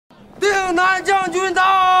岭南将军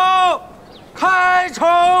到，开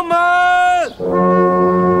城门。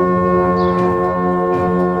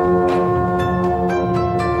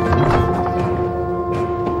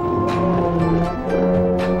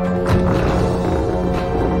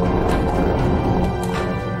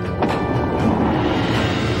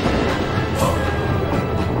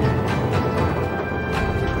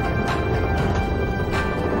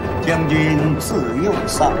 将军自幼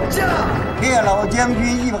丧家，列老将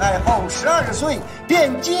军遇害后12岁，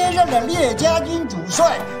便接任了列家军主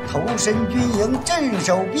帅，投身军营，镇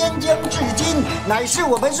守边疆，至今乃是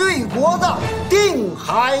我们瑞国的定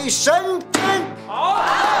海神针。好。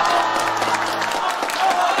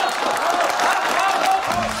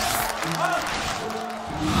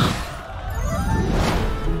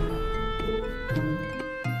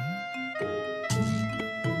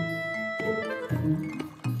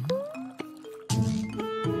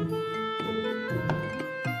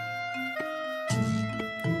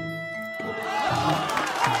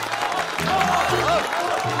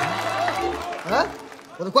 哎，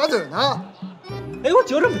我的瓜子呢？哎，我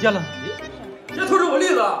酒怎么不见了？这都是我栗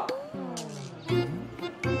子。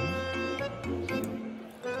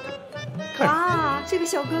哇，这个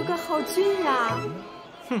小哥哥好俊呀！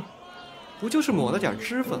哼，不就是抹了点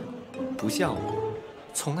脂粉，不像我，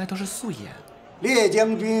从来都是素颜。列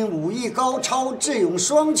将军武艺高超，智勇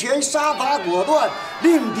双全，杀伐果断，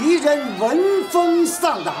令敌人闻风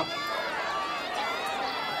丧胆。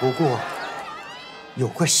不过，有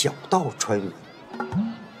个小道传闻。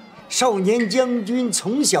 少年将军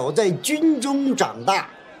从小在军中长大，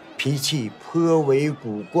脾气颇为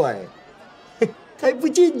古怪，还不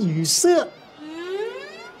近女色，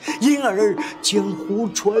因而江湖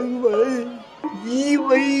传闻疑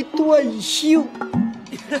为断袖。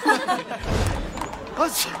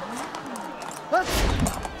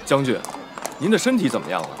将军，您的身体怎么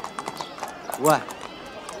样了？无碍。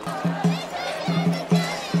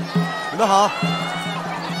你们好，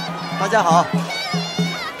大家好。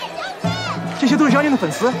 这些都是将军的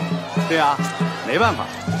粉丝。对啊，没办法，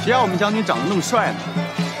谁让我们将军长得那么帅呢？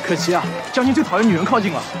可惜啊，将军最讨厌女人靠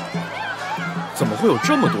近了。怎么会有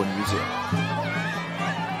这么多女子？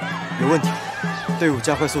有问题，队伍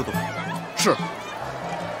加快速度。是。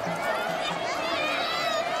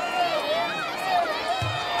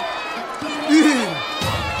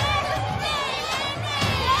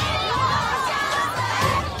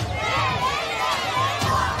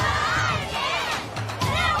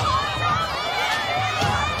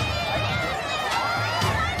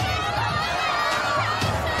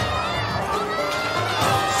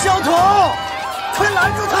小土，快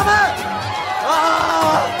拦住他们！啊！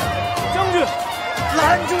将军，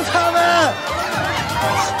拦住他们！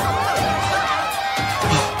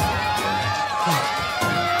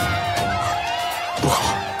不好，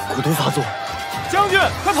股东发作！将军，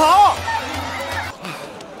快跑！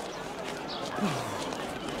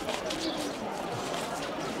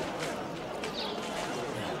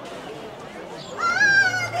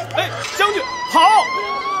哎，将军，跑！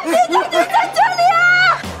李将军在这里啊！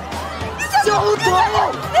 小土，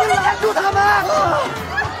快拦住他们！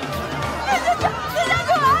李将军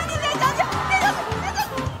啊！你别将军，别将军！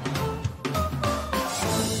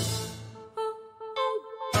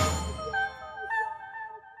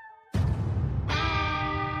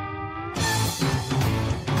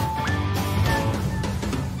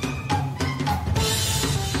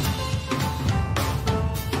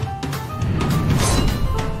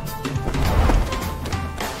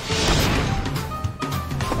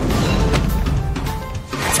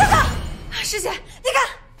师姐，你看，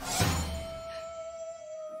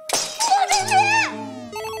莫真奇，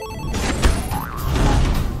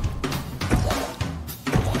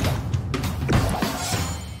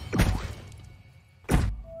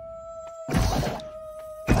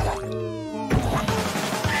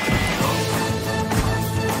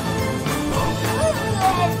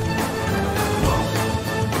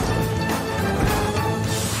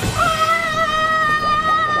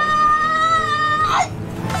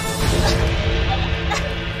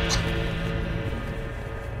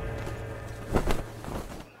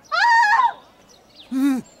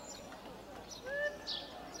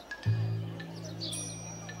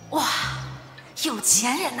哇，有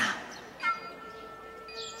钱人呐！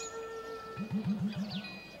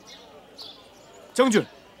将军，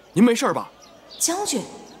您没事吧？将军，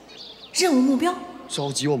任务目标？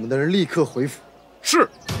召集我们的人立刻回府。是。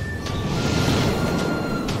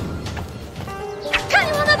看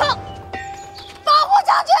你往哪跑！保护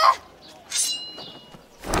将军！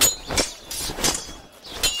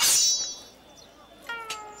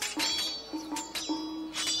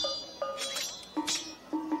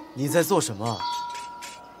你在做什么？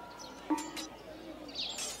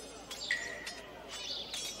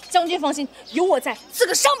将军放心，有我在，刺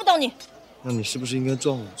客伤不到你。那你是不是应该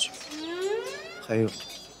撞过去？还有，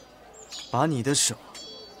把你的手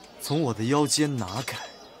从我的腰间拿开。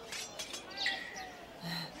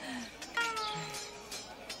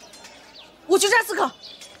我去杀刺客。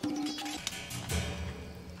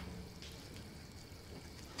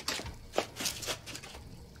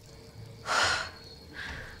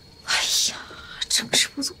哎呀，成事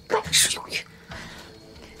不足败事有余。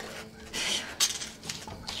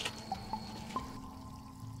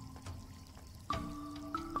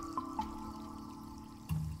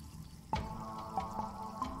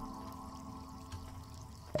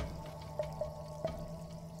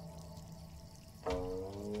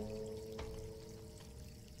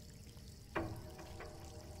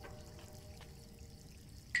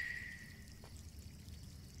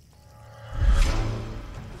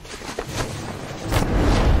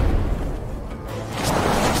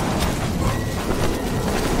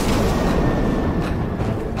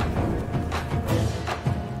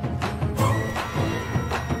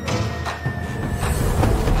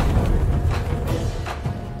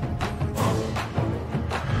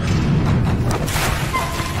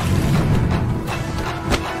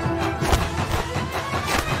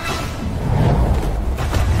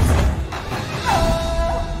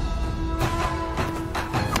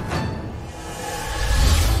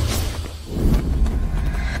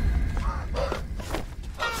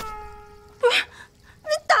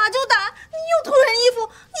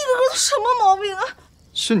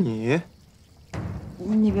是你？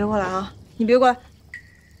你别过来啊！你别过来！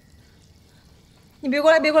你别过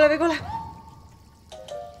来！别过来！别过来！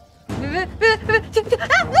别！啊！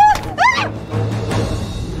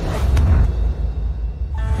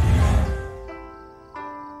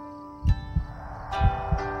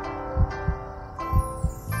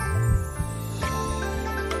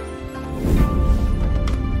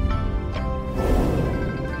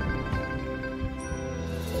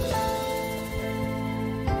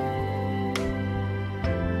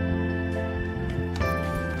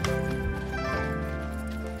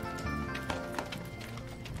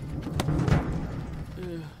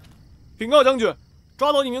禀告将军，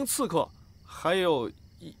抓到一名刺客，还有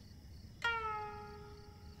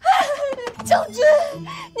将军，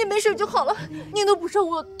您没事就好了。您都不知道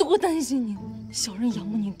我有多担心您。小人仰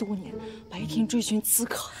慕您多年，白天追寻刺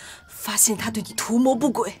客，发现他对你图谋不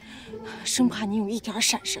轨，生怕您有一点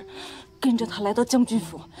闪失，跟着他来到将军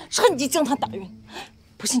府，趁机将他打晕。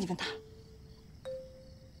不信你问他。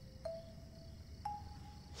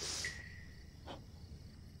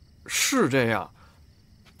是这样，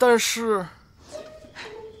但是，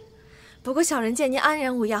不过小人见您安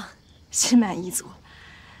然无恙，心满意足，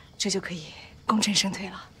这就可以功成身退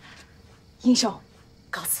了。英雄，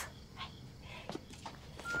告辞。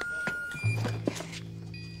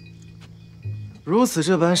如此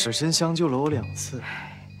这般舍身相救了我2次，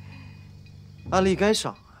案例该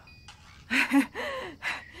赏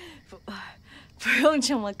啊。不用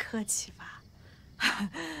这么客气吧。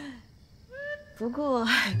不过，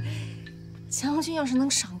将军要是能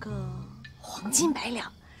赏个黄金100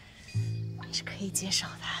两，也是可以接受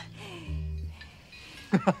的。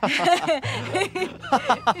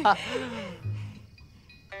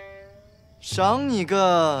赏你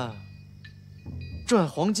个赚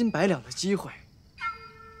黄金100两的机会。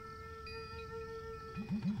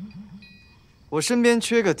我身边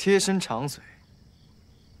缺个贴身长随，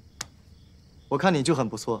我看你就很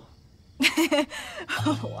不错。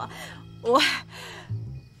我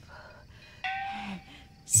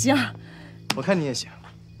行，我看你也行。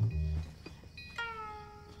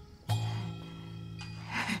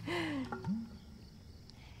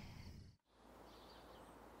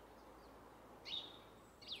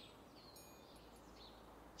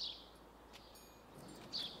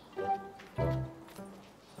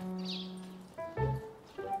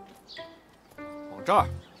往这儿，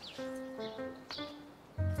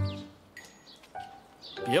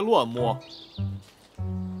别乱摸。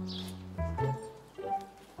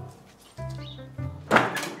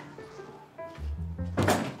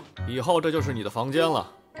以后这就是你的房间了。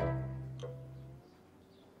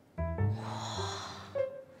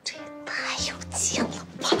这也太有劲了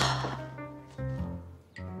吧！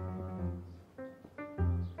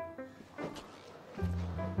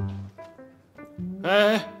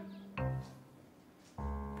哎，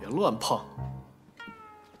别乱碰。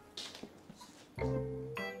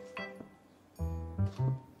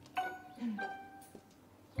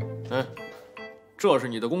哎，这是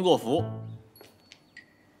你的工作服。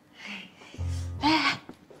哎，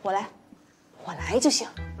我来就行。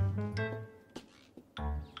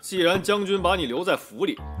既然将军把你留在府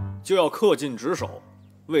里，就要恪尽职守，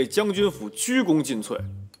为将军府鞠躬尽瘁。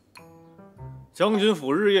将军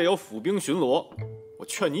府日夜有府兵巡逻，我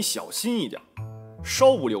劝你小心一点，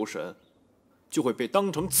稍不留神，就会被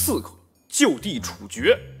当成刺客，就地处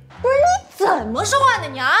决。不是你怎么说话呢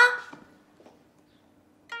你啊？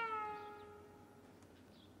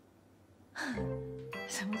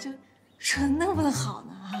怎么就说的那么的好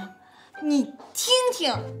呢啊？你听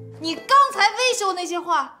听，你刚才魏秀那些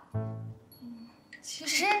话，其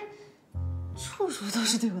实处处都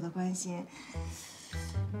是对我的关心。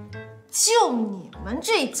就你们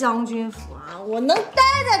这将军府啊，我能待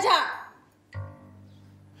在这儿，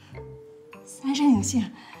三生有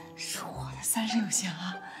幸，是我的三生有幸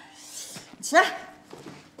啊！起来，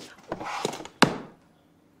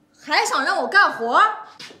还想让我干活？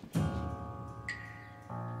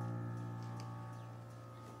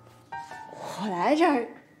我来这儿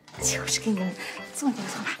就是给你们做牛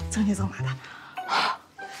做马、做牛做马的。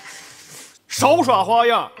少耍花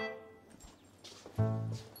样！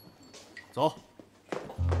走。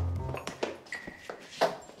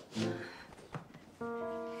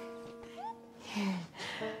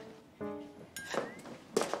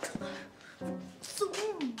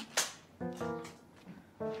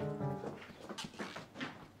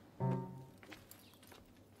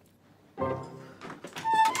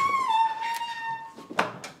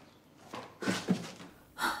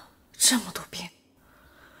这么多兵，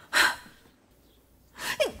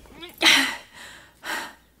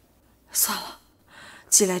算了，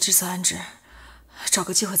既来之则安之，找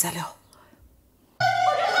个机会再溜。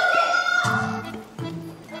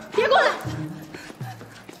别过来！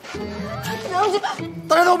将军，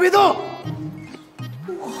大家都别动！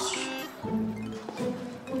哇，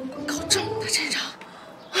搞这么大阵仗，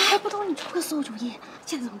还不都你出个馊主意？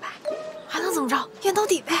现在怎么办？还能怎么着？演到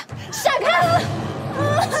底呗！闪开！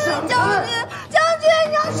将军，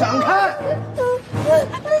你要闪开！将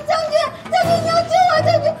军，你要救我！将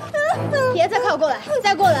军，别再靠过来，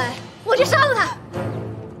再过来，我去杀了他！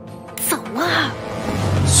怎么了？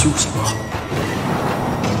休想跑！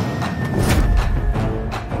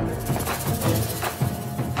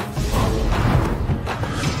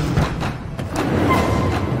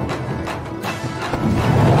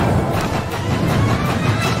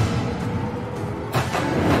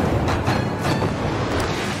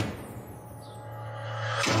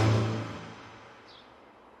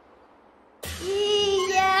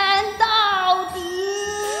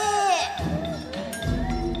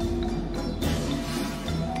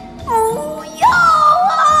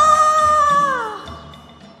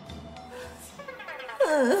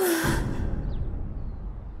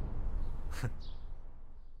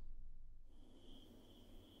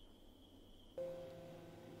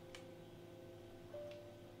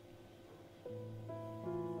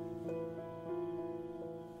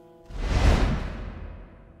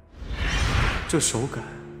这手感，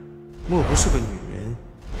莫不是个女人？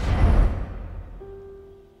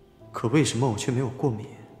可为什么我却没有过敏？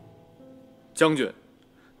将军，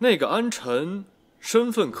那个安臣身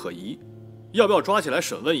份可疑，要不要抓起来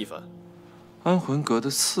审问一番？安魂阁的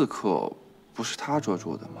刺客不是他捉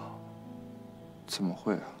住的吗？怎么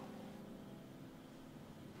会啊？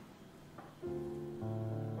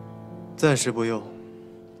暂时不用，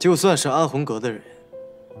就算是安魂阁的人，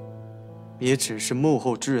也只是幕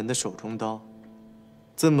后之人的手中刀。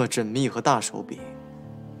这么缜密和大手笔，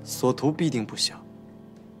所图必定不小。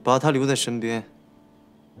把他留在身边，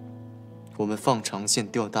我们放长线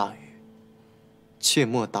钓大鱼，切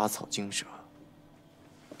莫打草惊蛇。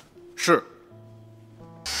是。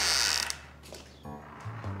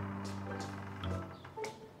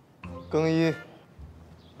更衣，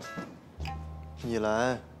你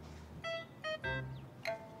来。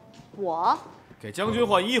我给将军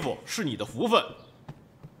换衣服是你的福分。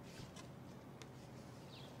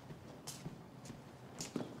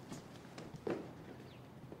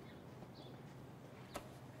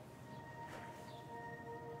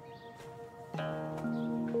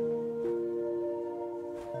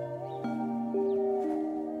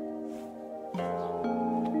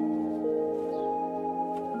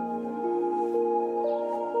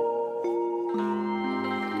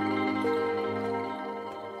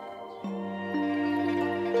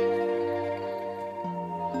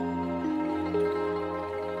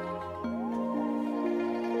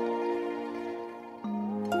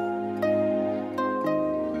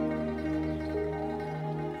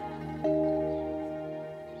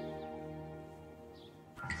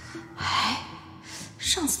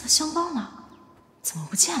上次的香包呢？怎么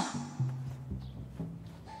不见了？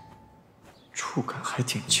触感还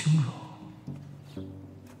挺轻柔，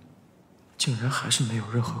竟然还是没有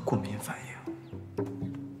任何过敏反应。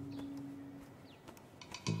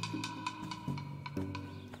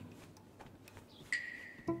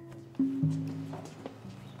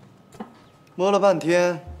摸了半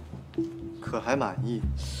天，可还满意？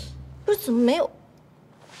不是，怎么没有？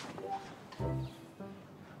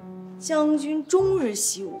将军终日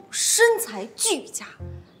习武，身材俱佳，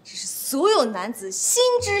这是所有男子心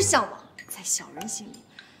之向往。在小人心里，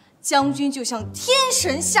将军就像天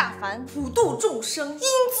神下凡，普度众生，英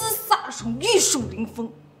姿飒爽，玉树临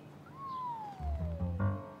风。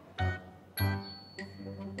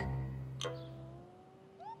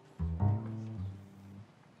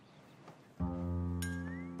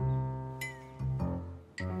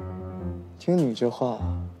听你这话，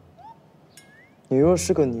你若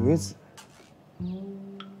是个女子，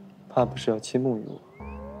怕不是要倾慕于我？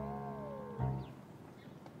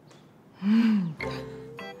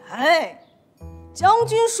哎，将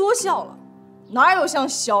军说笑了，哪有像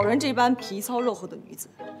小人这般皮糙肉厚的女子？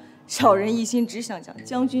小人一心只想将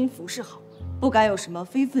将军服侍好，不敢有什么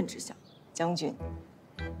非分之想。将军，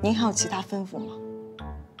您还有其他吩咐吗？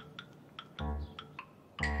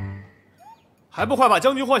还不快把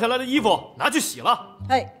将军换下来的衣服拿去洗了！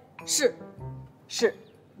哎，是。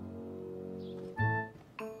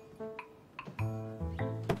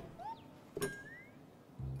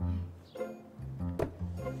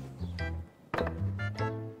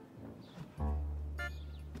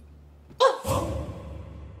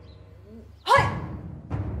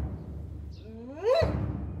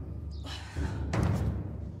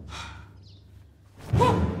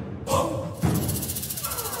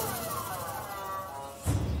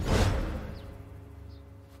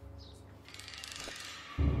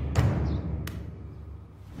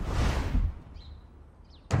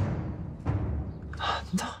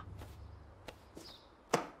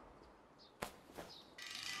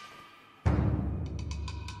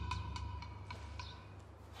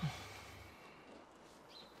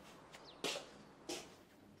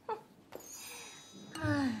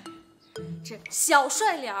这小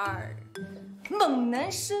帅脸儿，猛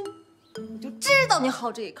男身，我就知道你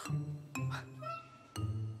好这一口。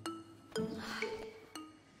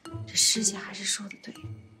这师姐还是说的对，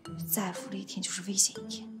再服了一天就是危险一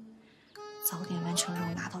天，早点完成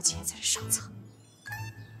任务拿到钱才是上策。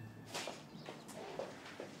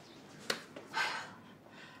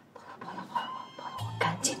跑了，我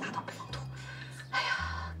赶紧拿到北方图。哎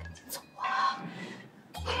呀，赶紧走啊！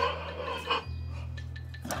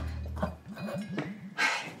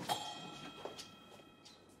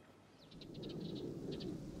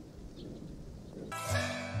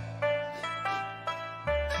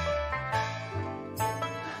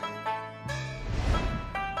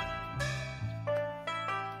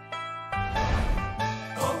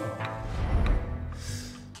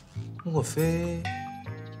莫非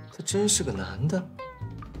他真是个男的？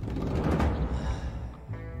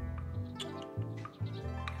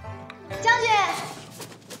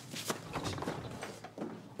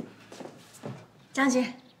将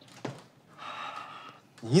军，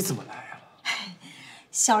你怎么来呀？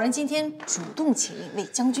小人今天主动请缨为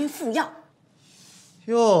将军赴药。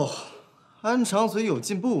哟，安长嘴有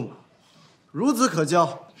进步嘛，孺子可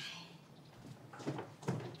教。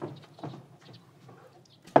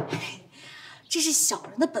这是小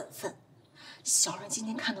人的本分。小人今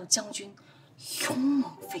天看到将军勇猛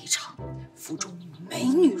非常，府中美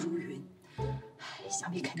女如云，想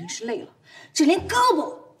必肯定是累了，这连胳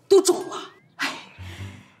膊都肿了。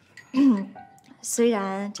虽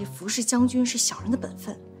然这服侍将军是小人的本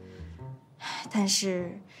分，但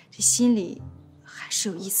是这心里还是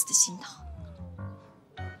有一丝的心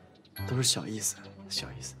疼。都是小意思，小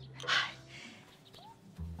意思。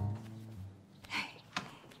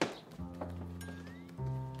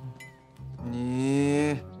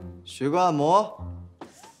你学过按摩？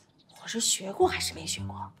我是学过还是没学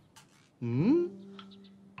过？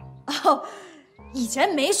哦，以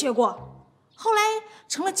前没学过，后来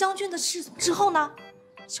成了将军的侍从之后呢，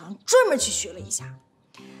小人专门去学了一下，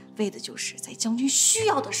为的就是在将军需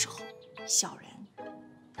要的时候，小人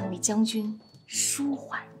能为将军舒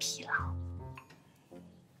缓疲劳。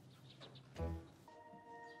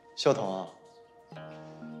校童啊，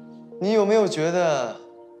你有没有觉得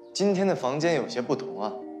今天的房间有些不同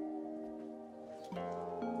啊？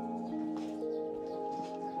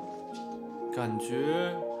感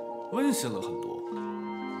觉温馨了很多。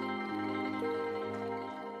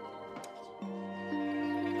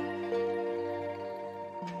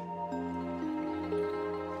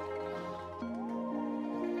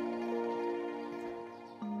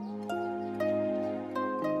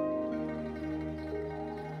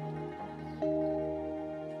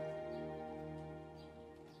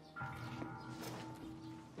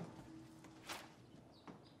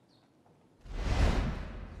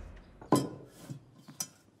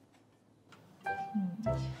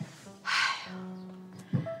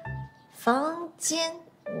房间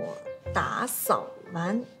我打扫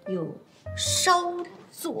完，又稍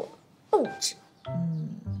作布置。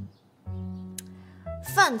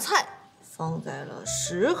饭菜放在了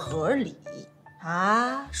食盒里，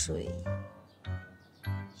茶水、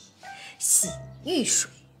洗浴水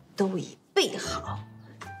都已备好。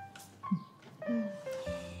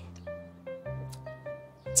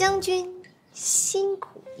将军辛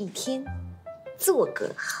苦一天，做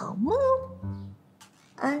个好梦，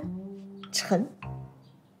安臣。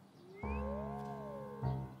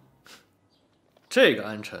这个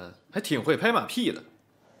安臣还挺会拍马屁的。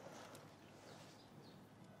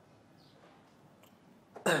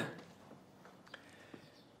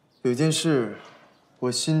有件事，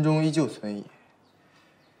我心中依旧存疑，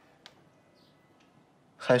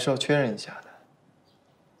还是要确认一下的。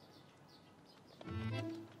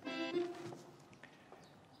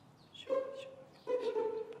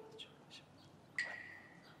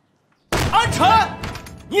安臣，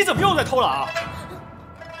你怎么又在偷懒啊？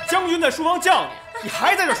将军在书房叫你，你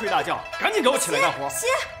还在这睡大觉，赶紧给我起来干活。鞋，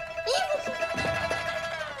衣服，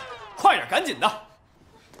快点，赶紧的！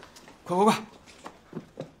快快快！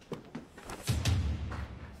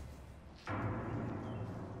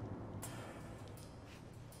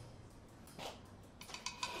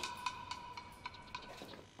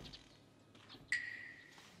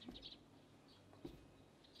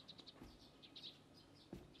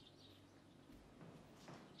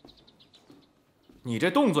你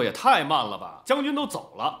这动作也太慢了吧！将军都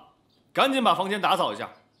走了，赶紧把房间打扫一下，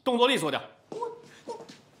动作利索点。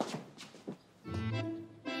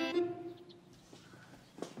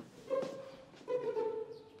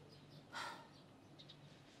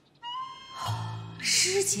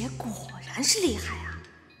师姐果然是厉害啊！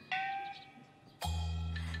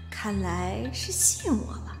看来是信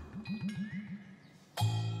我了。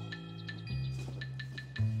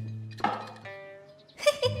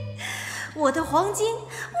我的黄金，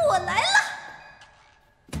我来了！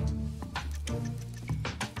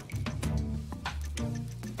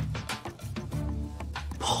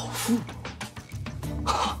剖腹，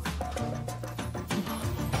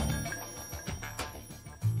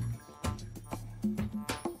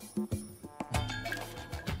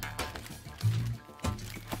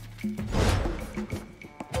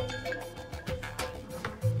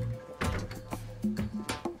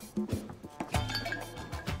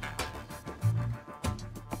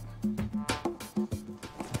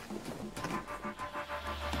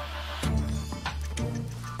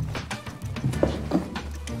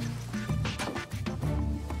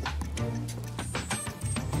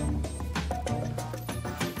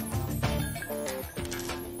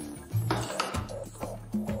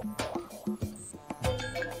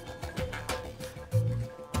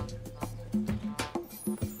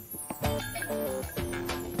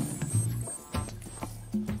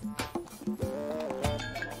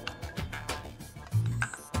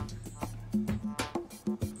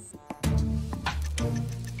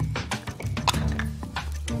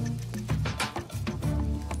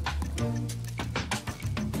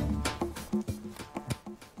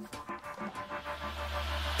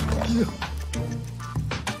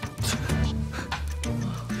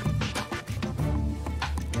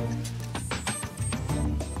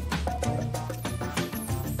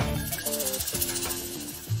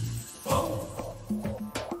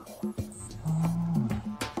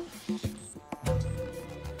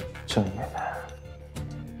这也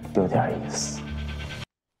有点意思。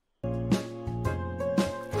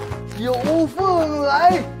有凤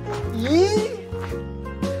来，咦？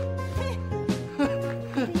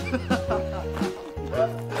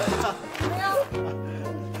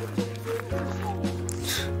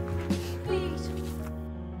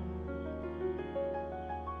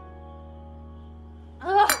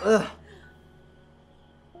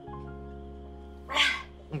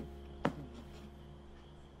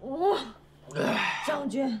将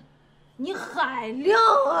军，你海量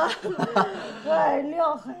啊！海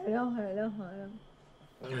量！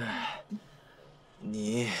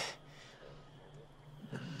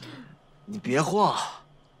你别晃！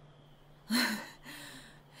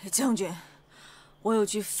将军，我有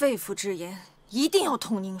句肺腑之言，一定要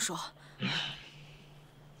同您说。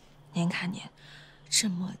您看您这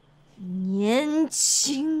么年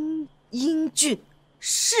轻英俊，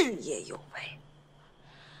事业有为，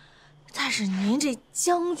但是您这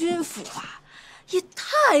将军府啊，也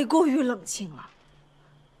太过于冷清了。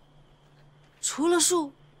除了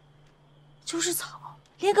树，就是草，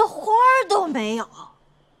连个花儿都没有。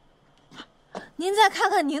您再看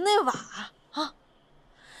看您那瓦啊，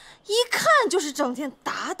一看就是整天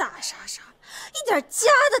打打杀杀，一点家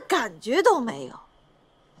的感觉都没有。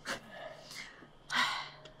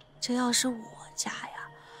这要是我家呀，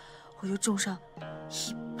我就种上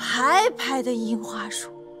一排排的樱花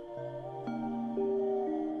树，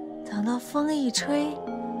等到风一吹，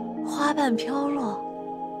花瓣飘落，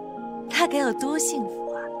那该有多幸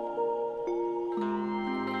福啊！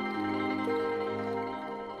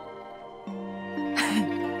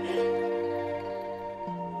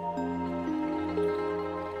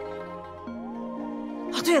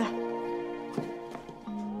哦，对了，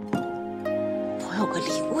我有个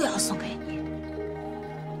礼物要送给你。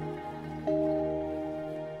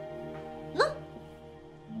喏，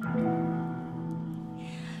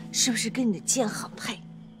是不是跟你的剑很配？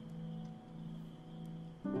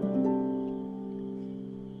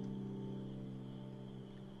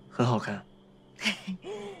很好看。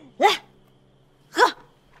来，喝。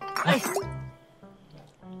哎。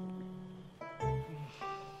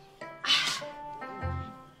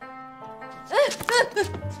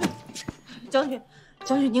将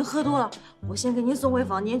军，您喝多了，我先给您送回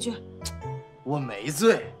房间去。我没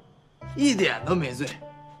醉，一点都没醉。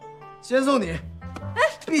先送你，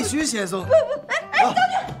必须先送你。将军！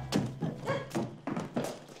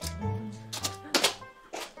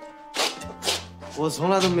我从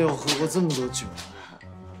来都没有喝过这么多酒，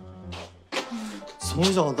从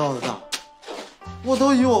小到大，我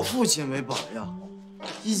都以我父亲为榜样，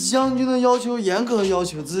以将军的要求严格要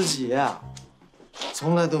求自己，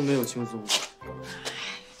从来都没有轻松过。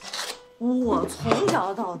我从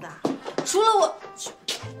小到大，除了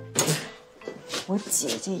我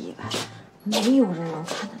姐姐以外，没有人能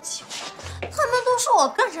看得起我。他们都说我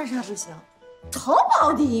干啥啥不行，逃不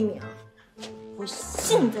好第一名。我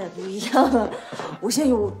现在不一样了，我现在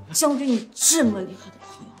有将军你这么厉害的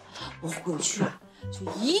朋友，我回去啊就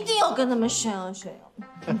一定要跟他们炫耀炫耀。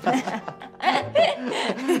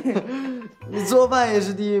你做饭也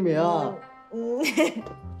是第一名啊！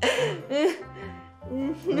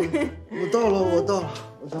我到了。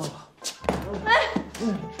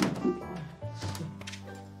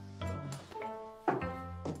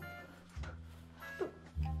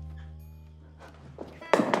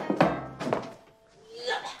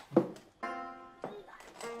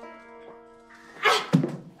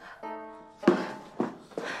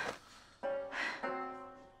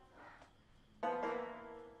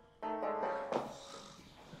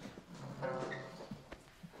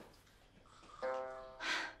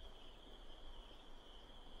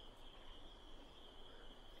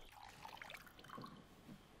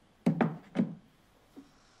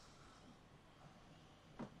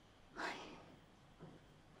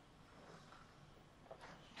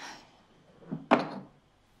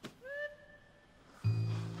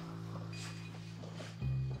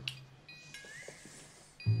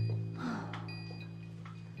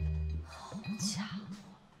家伙，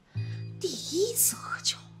第一次喝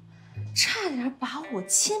酒，差点把我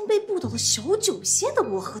千杯不倒的小酒仙都给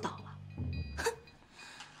我喝倒了。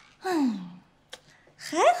哼，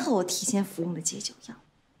还好我提前服用了解酒药。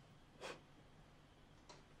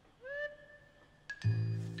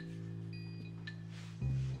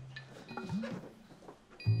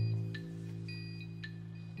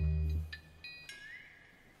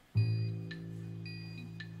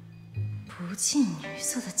不近女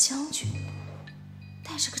色的将军，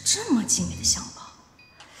带着个这么精美的香包，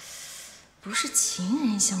不是情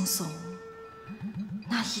人相送，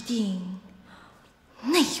那一定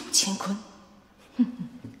内有乾坤。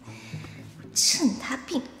趁他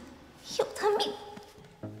病，要他命。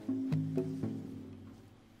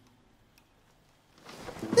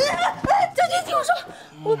将军，听我说，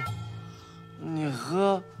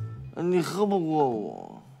你喝不过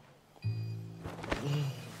我。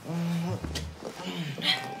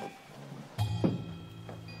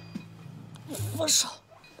放手，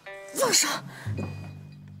放手！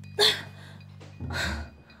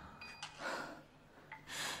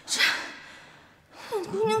这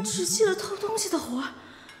姑娘只接了偷东西的活，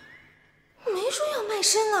没说要卖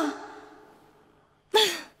身啊。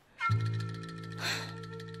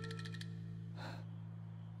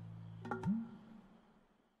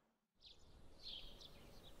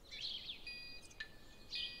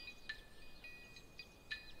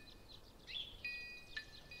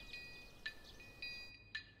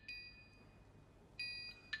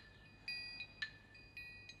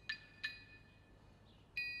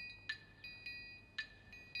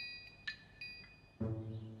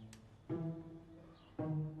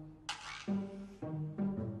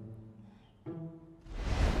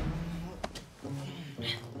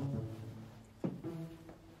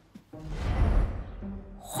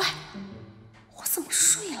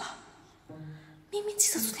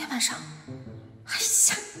记得昨天晚上，哎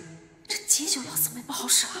呀，这解酒药怎么也不好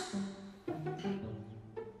使了。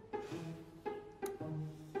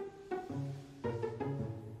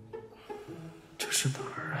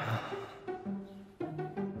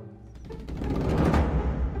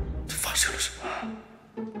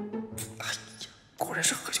果然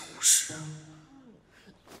是喝酒误事啊！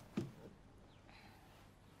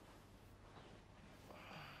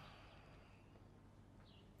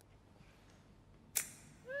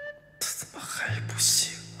他怎么还不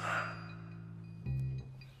醒啊？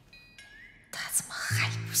他怎么还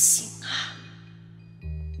不醒啊？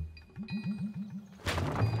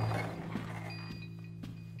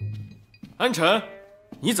安晨，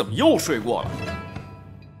你怎么又睡过了？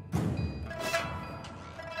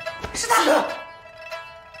是他！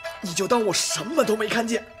你就当我什么都没看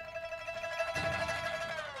见。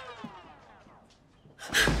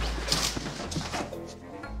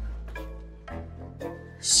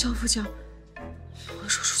肖副将，我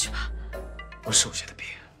说出去吧。我手下的兵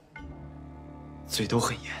嘴都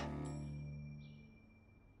很严。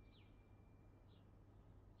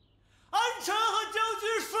安晨和将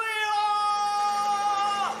军睡了。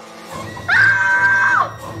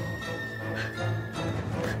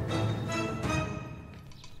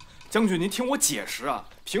将军，您听我解释啊！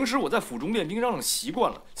平时我在府中练兵嚷嚷习惯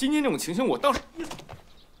了，今天这种情形，我倒是……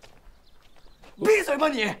闭嘴吧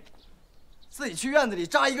你！自己去院子里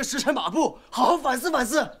扎一个时辰马步，好好反思反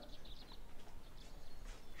思。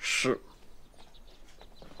是。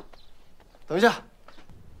等一下，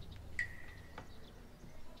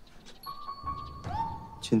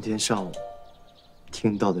今天上午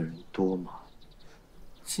听到的人多吗？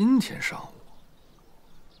今天上午，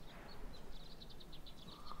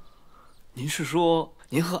您是说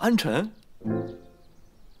您和安晨？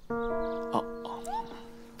哦，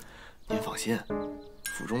您放心，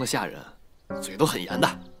府中的下人嘴都很严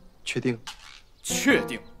的。确定？确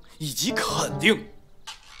定以及肯定。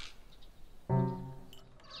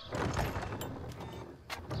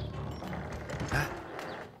哎，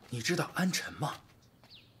你知道安晨吗？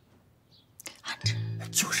安晨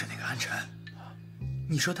就是那个安晨。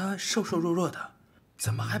你说他瘦瘦弱弱的，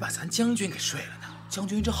怎么还把咱将军给睡了呢？将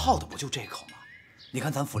军这好的不就这口吗？你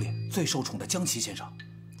看咱府里最受宠的江琪先生，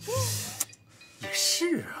也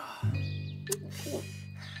是啊。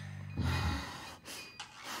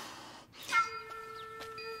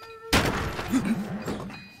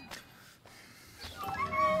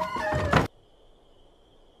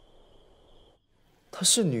她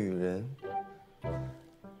是女人，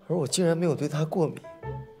而我竟然没有对她过敏。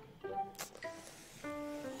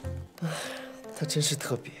唉，她真是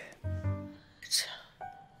特别。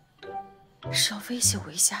这是要威胁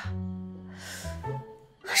我一下，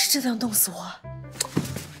还是真的要弄死我？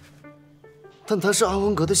但她是安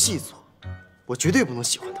魂阁的细作，我绝对不能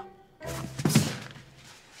喜欢她。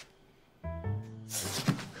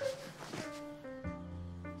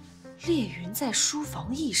烈云在书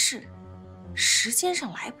房议事，时间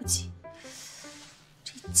上来不及。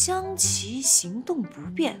这江琪行动不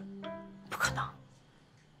便，不可能。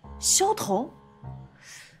萧彤，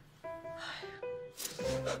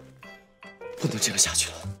不能这样下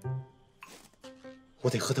去了，我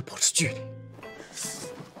得和他保持距离。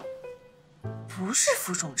不是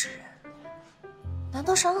府中之人，难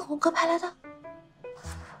道是安魂阁派来的？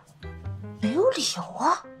没有理由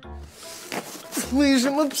啊！为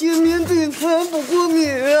什么偏偏对他不过敏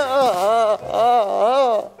啊？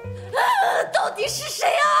到底是谁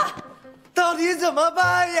啊？到底怎么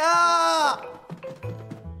办呀？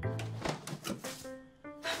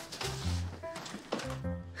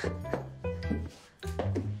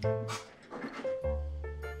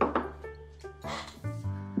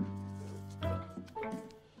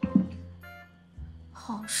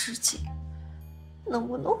好事情，能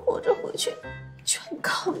不能活着回去，全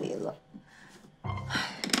靠你了。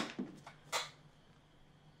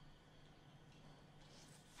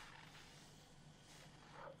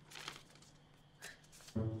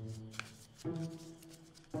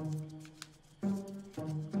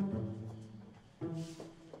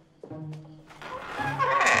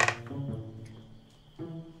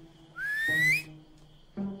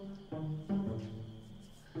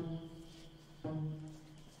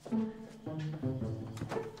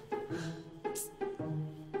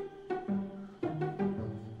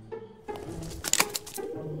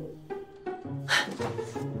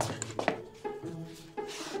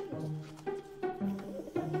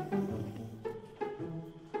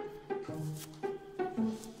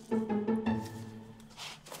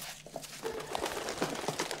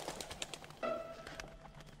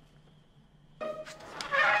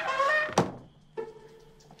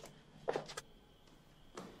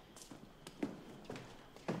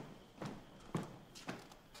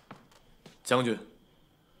将军，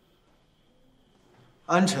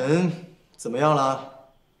安晨怎么样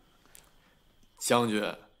了？将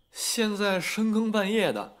军，现在深更半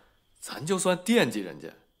夜的，咱就算惦记人家，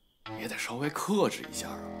也得稍微克制一下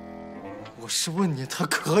啊。我是问你，他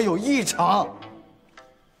可有异常？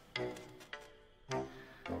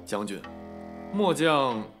将军，末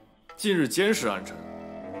将近日监视暗臣，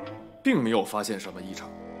并没有发现什么异常，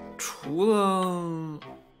除了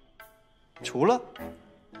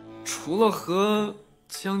和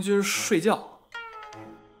将军睡觉。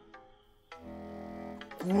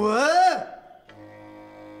滚！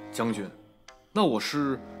将军，那我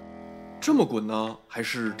是这么滚呢，还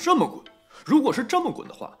是这么滚？如果是这么滚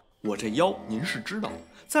的话，我这腰您是知道，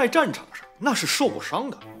在战场上那是受过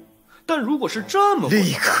伤的。但如果是这么滚，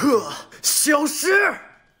立刻消失！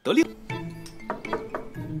得令。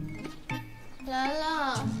来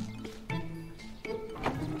了。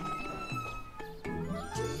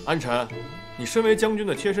安臣，你身为将军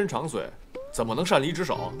的贴身长随，怎么能擅离职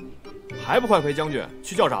守？还不快陪将军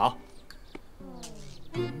去教场？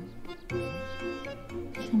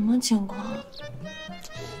什么情况？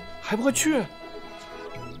还不快去？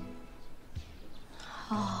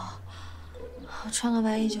好，我穿个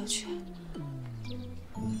白衣就去。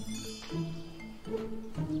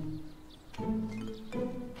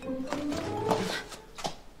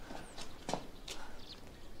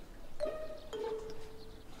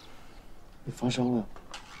你发烧了？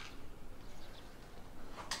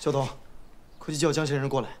小童，快去叫江先生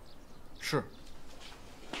过来。是。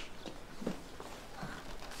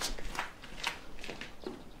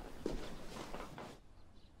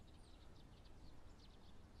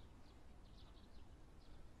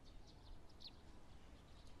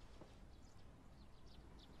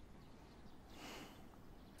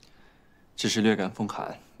只是略感风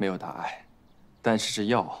寒，没有大碍，但是这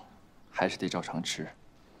药还是得照常吃。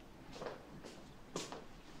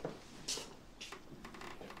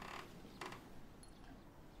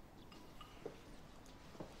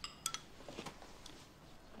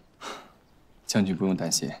将军不用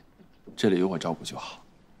担心，这里有我照顾就好。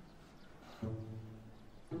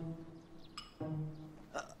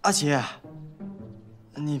阿奇，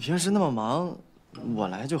你平时那么忙，我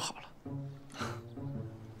来就好了。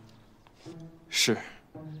是，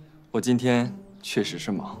我今天确实是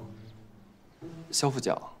忙。萧副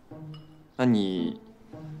将，那你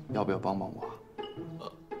要不要帮帮我？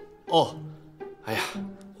哦，哎呀，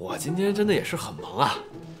我今天真的也是很忙啊。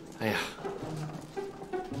哎呀。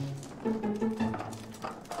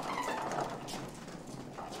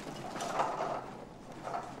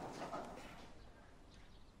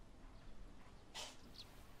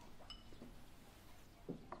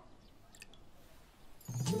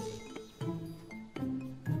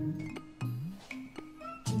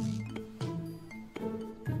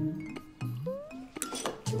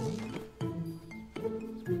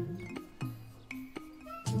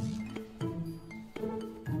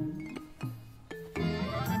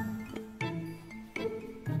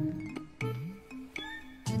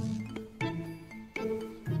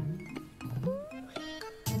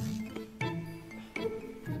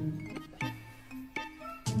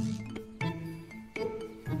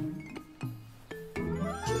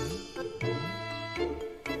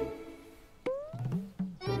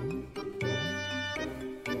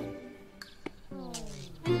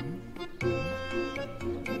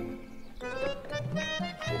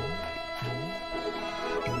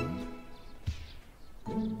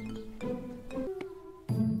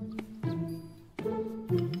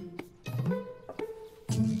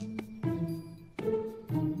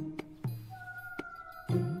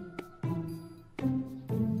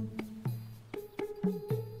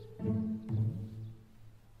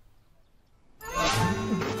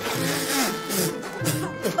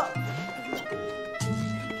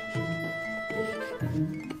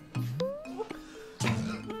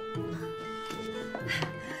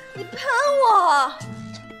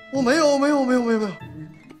我没有。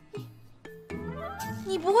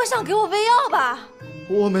你不会想给我喂药吧？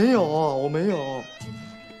我没有。不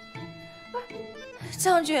是，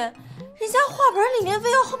将军，人家画本里面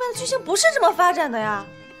喂药后面的剧情不是这么发展的呀。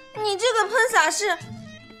你这个喷洒式，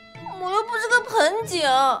我又不是个盆景。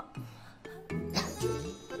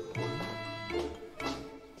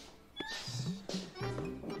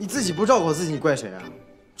你自己不照顾自己，你怪谁啊？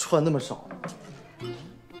穿那么少，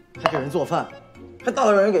还给人做饭，还大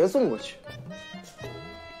老远给人送过去。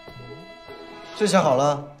这下好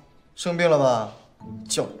了，生病了吧？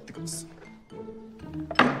叫你嘚瑟！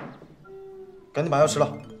赶紧把药吃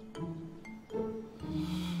了。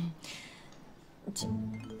这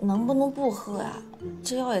能不能不喝呀？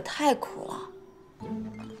这药也太苦了。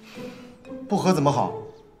不喝怎么好？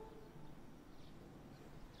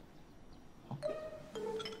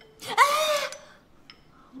哎，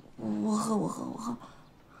我喝。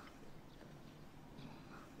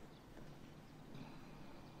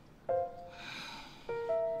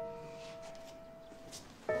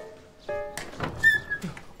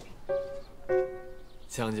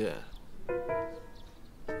将军，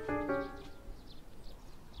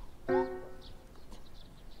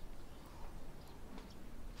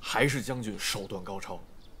还是将军手段高超。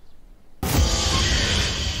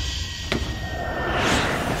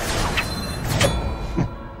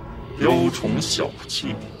雕虫小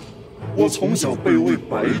技，我从小被喂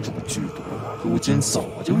白种居多，如今早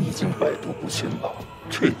就已经百毒不侵了。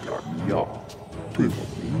这点迷药对我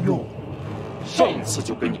没用。上次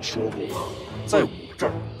就跟你说过，在我这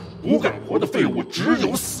儿，不干活的废物只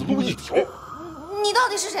有死路一条。你到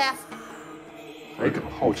底是谁？还敢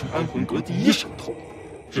号称安魂阁第一神偷，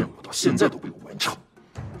任务到现在都没有完成，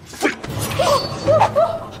废物！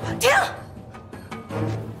停！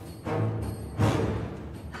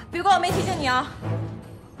别怪我没提醒你啊，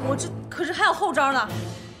我这可是还有后招呢。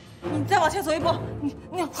你再往前走一步，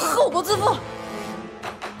你后果自负。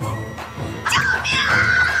救命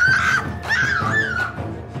啊！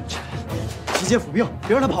提剑府兵，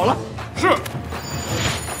别让他跑了。是。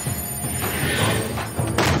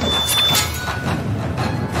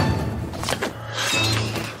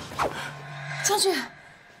将军，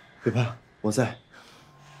别怕，我在。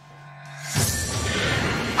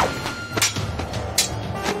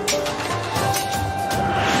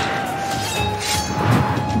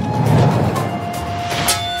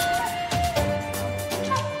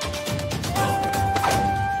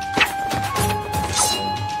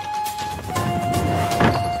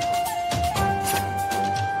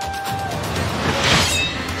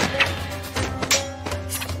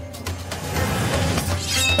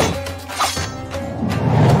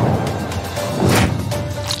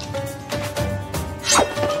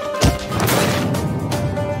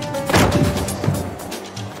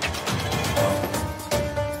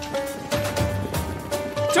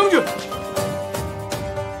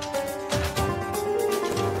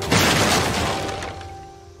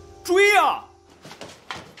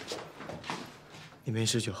你没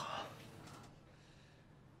事就好。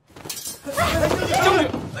将军，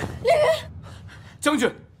烈云，将军，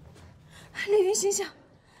烈云醒醒，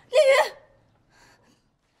烈云。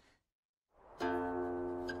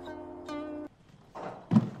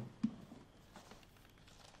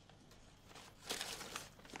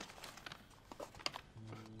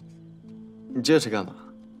你这是干嘛？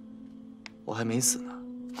我还没死呢。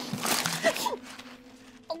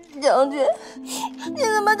将军，你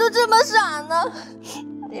怎么就这么傻呢？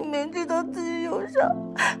你明知道自己有伤，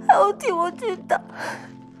还要替我去打。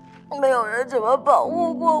没有人这么保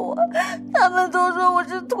护过我，他们都说我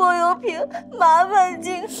是拖油瓶、麻烦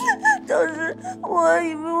精。当时我还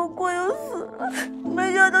以为我快要死了，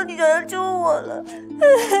没想到你来救我了，谢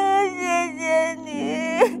谢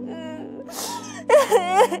你。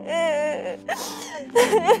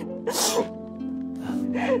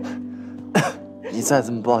你再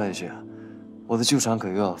这么抱下去，我的旧伤可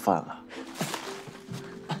又要犯了。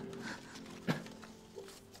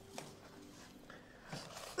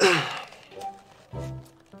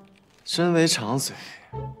身为长嘴，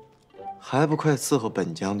还不快伺候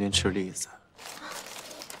本将军吃栗子？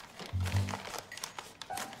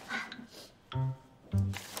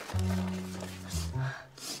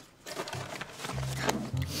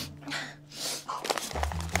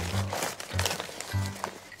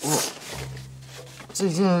最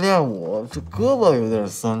近练武，这胳膊有点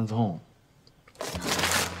酸痛。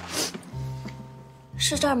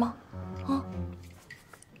是这儿吗？啊，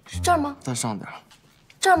是这儿吗？再上点。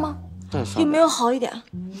这儿吗？再上。有没有好一点？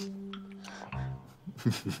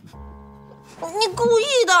你故意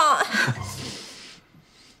的！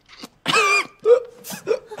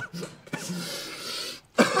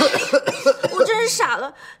我真是傻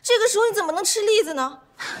了，这个时候你怎么能吃栗子呢？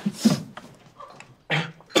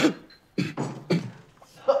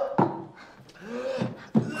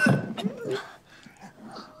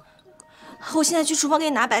我现在去厨房给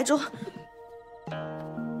你拿白粥。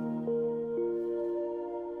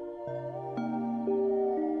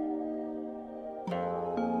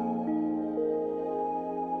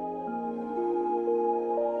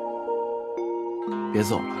别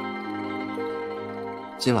走了，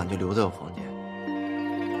今晚就留在我房间。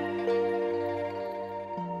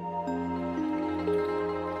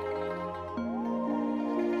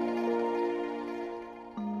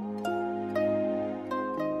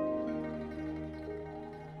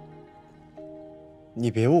你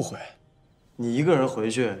别误会，你一个人回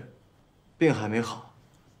去，病还没好，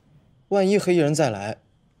万一黑衣人再来，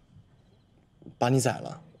把你宰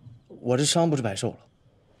了，我这伤不是白受了。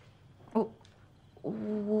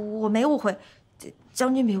我没误会，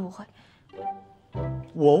将军别误会。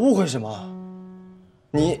我误会什么？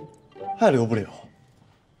你爱留不留？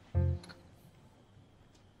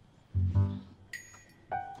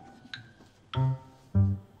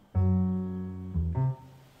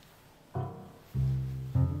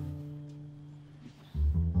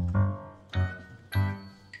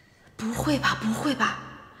不会吧，不会吧，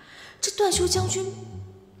这段修将军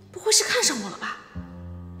不会是看上我了吧？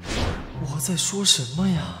我在说什么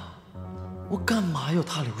呀？我干嘛要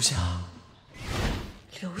他留下？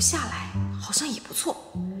留下来好像也不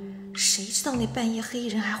错，谁知道那半夜黑衣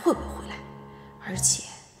人还会不会回来？而且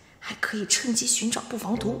还可以趁机寻找不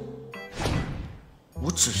妨图。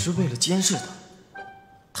我只是为了监视他，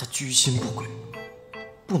他居心不轨，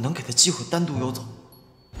不能给他机会单独游走。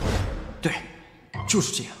对，就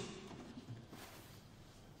是这样。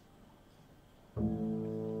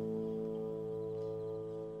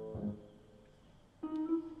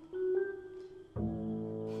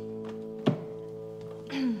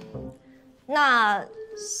那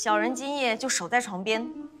小人今夜就守在床边，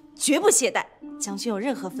绝不懈怠。将军有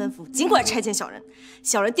任何吩咐，尽管差遣小人，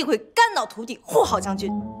小人定会肝脑涂地护好将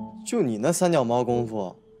军。就你那三脚猫功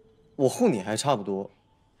夫，我护你还差不多。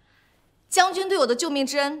将军对我的救命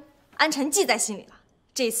之恩，安臣记在心里了。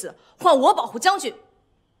这次换我保护将军，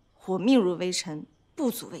我命入微臣，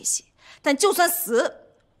不足为谢。但就算死，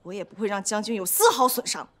我也不会让将军有丝毫损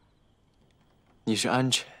伤。你是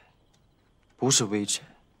安臣，不是微臣。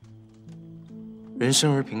人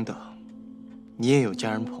生而平等，你也有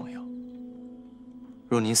家人朋友。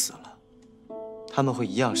若你死了，他们会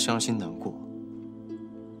一样伤心难过。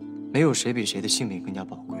没有谁比谁的性命更加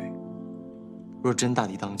宝贵。若真大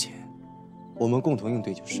敌当前，我们共同应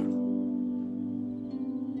对就是了。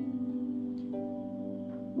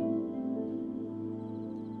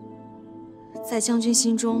在将军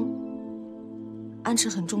心中，安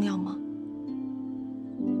臣很重要吗？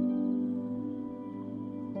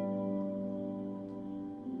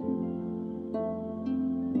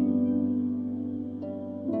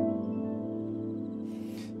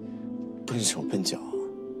笨手笨脚，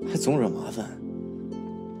还总惹麻烦。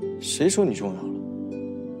谁说你重要了？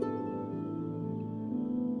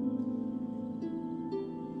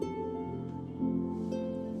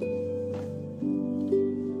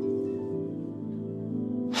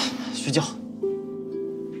睡觉。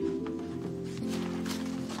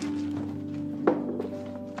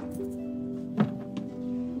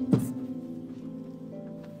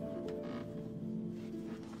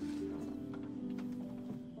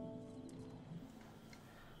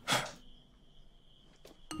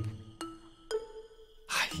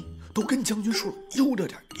都跟将军说悠着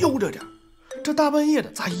点，悠着点。这大半夜的，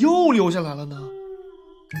咋又留下来了呢？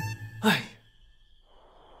哎。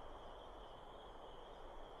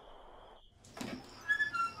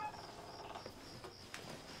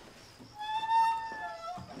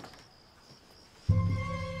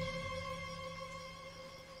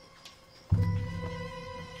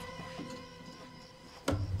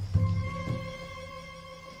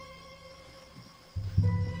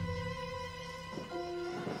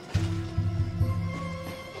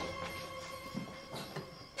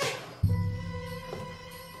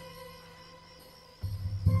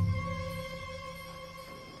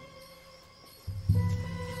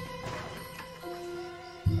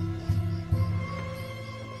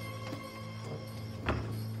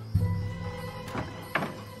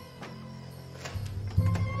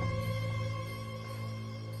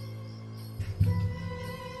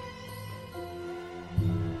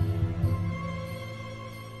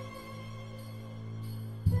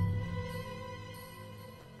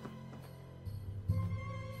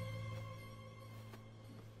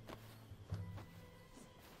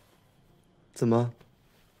怎么，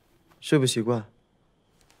睡不习惯？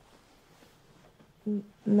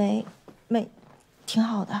没，挺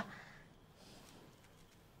好的。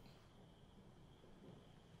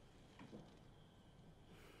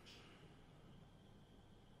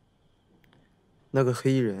那个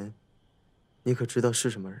黑衣人，你可知道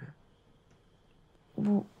是什么人？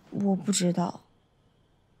我不知道。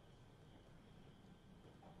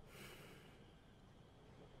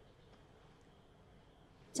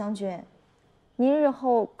将军，您日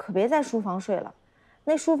后可别在书房睡了，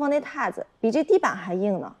那书房那榻子比这地板还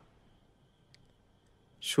硬呢。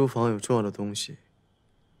书房有重要的东西，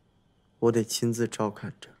我得亲自照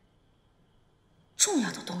看着。重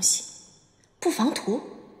要的东西，不妨图。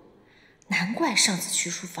难怪上次去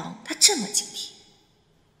书房他这么警惕。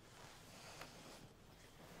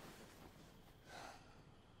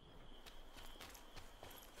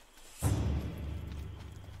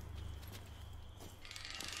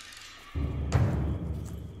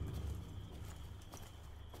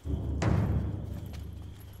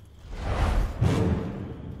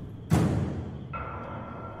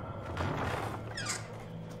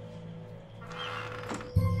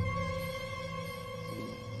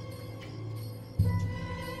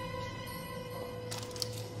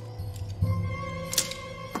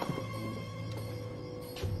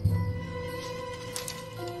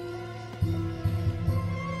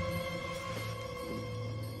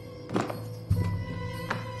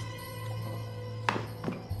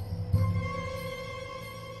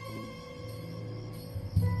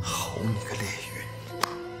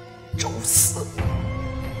找死！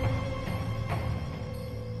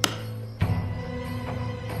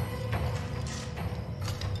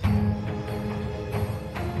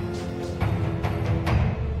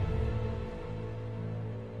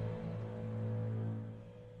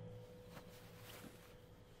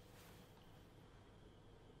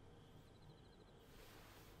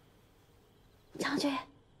将军，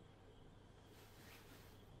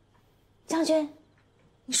将军，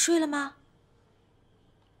你睡了吗？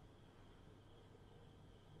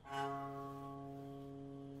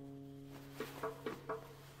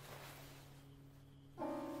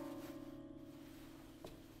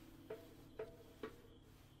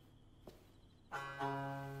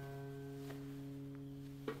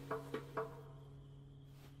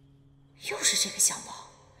又是这个小猫，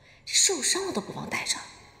这受伤了都不忘带着，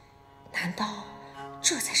难道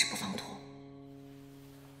这才是不放图？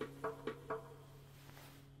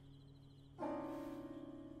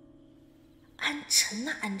安晨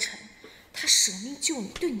呐，安晨，他舍命救你，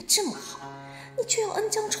对你这么好，你却要恩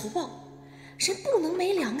将仇报，人不能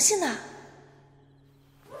没良心呐！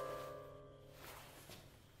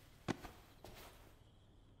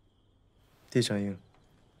地长英，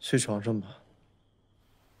睡床上吧。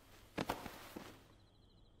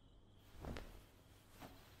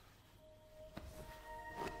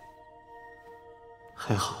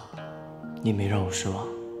还好，你没让我失望。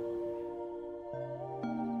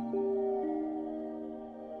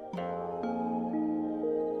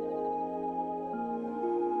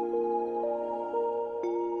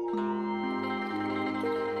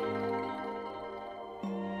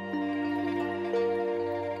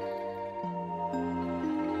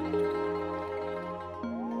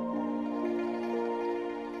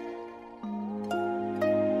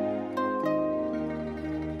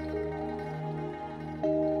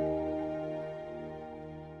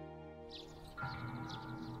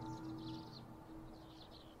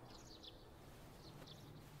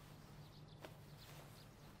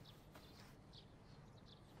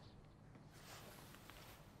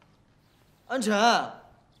安晨，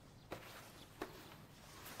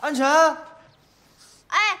安晨，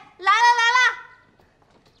哎，来了！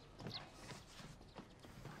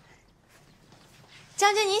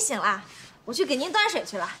将军您醒了，我去给您端水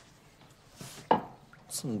去了。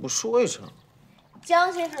怎么不说一声？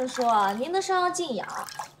江先生说您的伤要静养，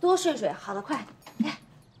多睡睡，好得快。来，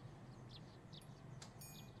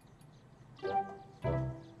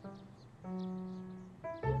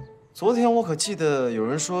昨天我可记得有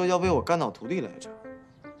人说要为我肝脑涂地来着，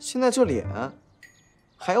现在这脸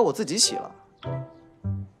还要我自己洗了。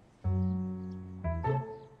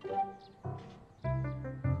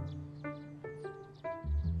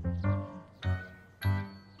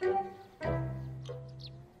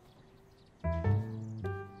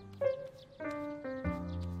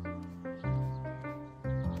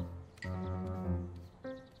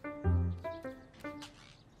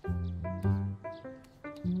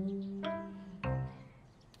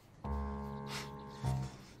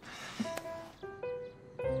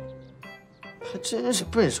还真是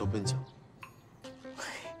笨手笨脚，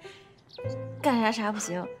干啥不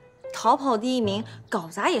行，逃跑第一名，搞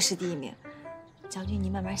砸也是第一名。将军，您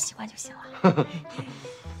慢慢习惯就行了。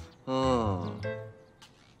嗯，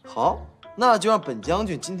好，那就让本将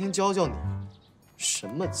军今天教教你，什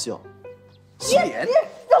么叫洗脸。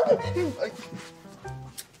将军，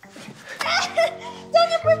将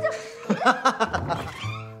军不是这。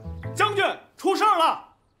将军出事了！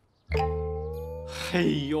哎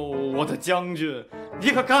呦，我的将军，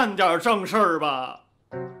你可干点正事儿吧！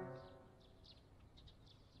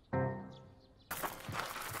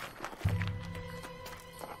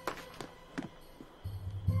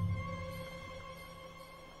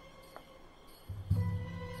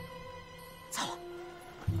糟了！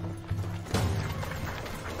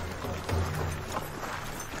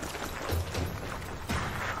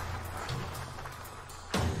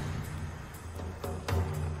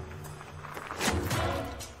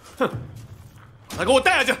哼，来给我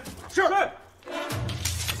带下去。是。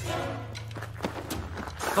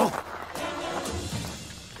走。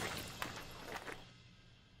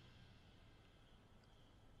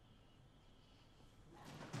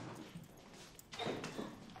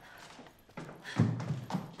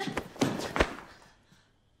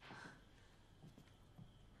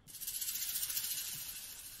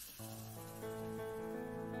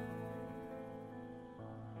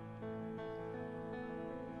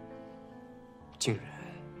竟然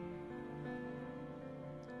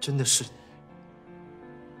真的是你！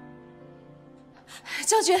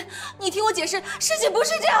将军，你听我解释，事情不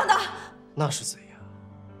是这样的。那是怎样？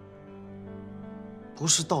不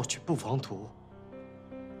是盗取不防图，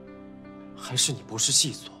还是你不是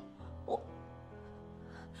细作？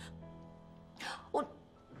我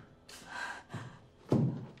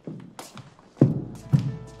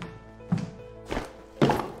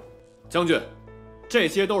将军，这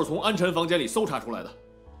些都是从安晨房间里搜查出来的。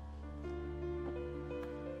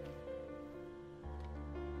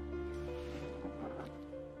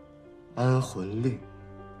安魂令，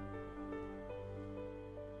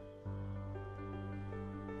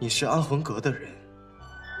你是安魂阁的人，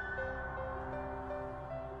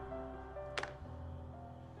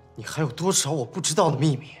你还有多少我不知道的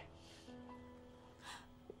秘密？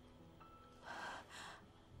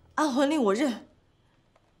安魂令我认，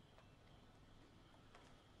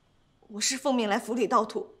我是奉命来府里盗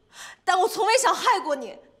图，但我从未想害过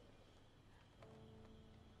你。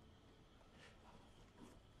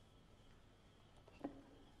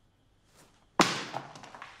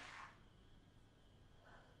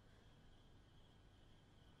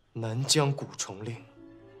南疆蛊虫令，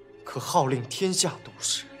可号令天下毒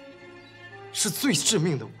士，是最致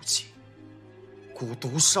命的武器，蛊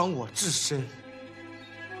毒伤我至深。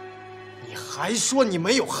你还说你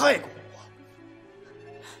没有害过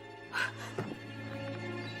我？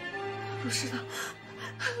不是的，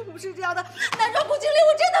不是这样的。南庄蛊精令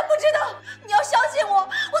我真的不知道，你要相信我，我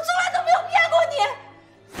从来都没有骗过你。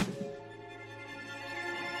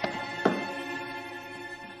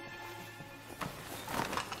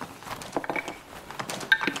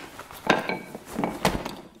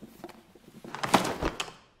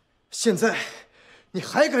现在，你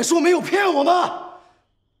还敢说没有骗我吗？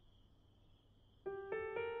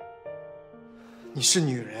你是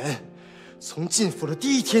女人，从进府的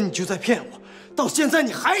第一天你就在骗我，到现在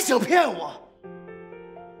你还想骗我？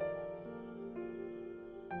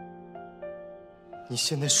你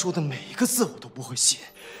现在说的每一个字我都不会信，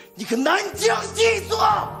你个南疆细作！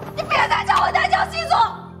你别再叫我南疆细作，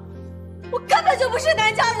我根本就不是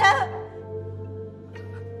南疆人。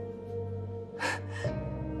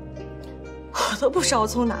我都不知道我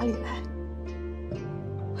从哪里来，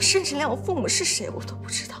我甚至连我父母是谁我都不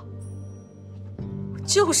知道。我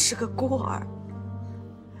就是个孤儿，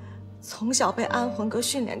从小被安魂阁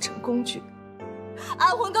训练成工具。安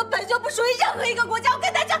魂阁本就不属于任何一个国家，我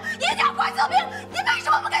跟他讲，一条怪救命！你为什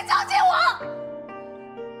么不肯相信我？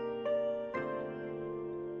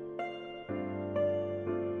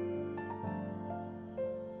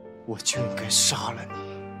我就应该杀了你。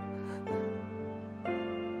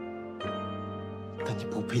但你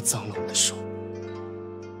不配脏了我的手。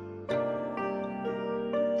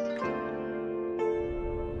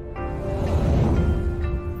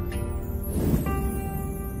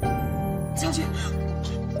将军，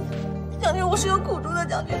将军，我是有苦衷的，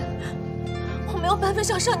将军，我没有半分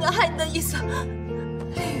想伤你害你的意思。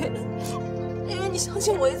烈云，你相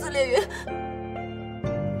信我一次，烈云。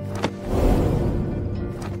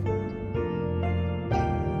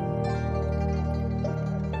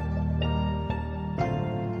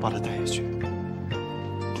把他带下去，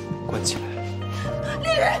关起来。烈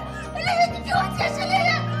云，烈云，你给我解释，烈云，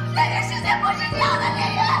烈云，事情不是这样的，烈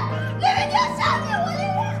云，烈云，你要相信我，烈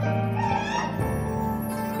云。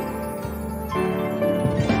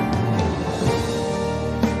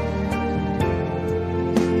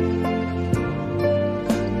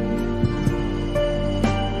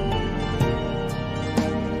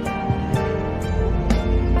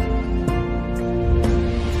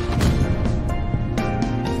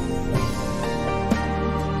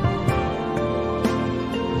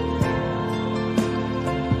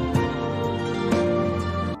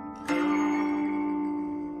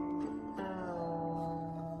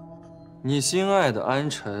你心爱的安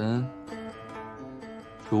晨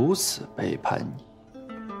如此背叛你，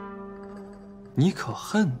你可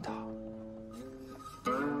恨他？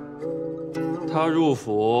他入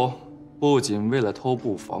府不仅为了偷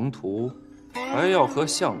步防图，还要和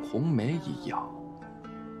向红梅一样，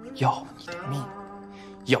要你的命，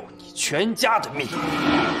要你全家的命，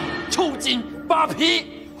抽筋扒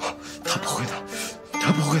皮。他不会的，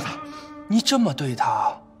他不会的。你这么对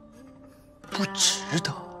他，不值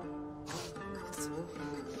得。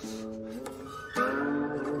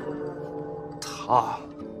他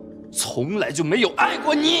从来就没有爱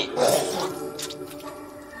过你。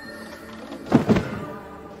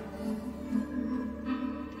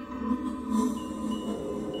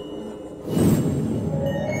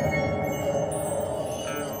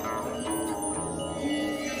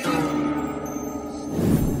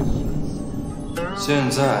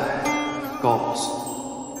现在告诉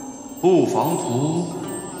我，布防图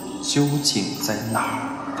究竟在哪儿？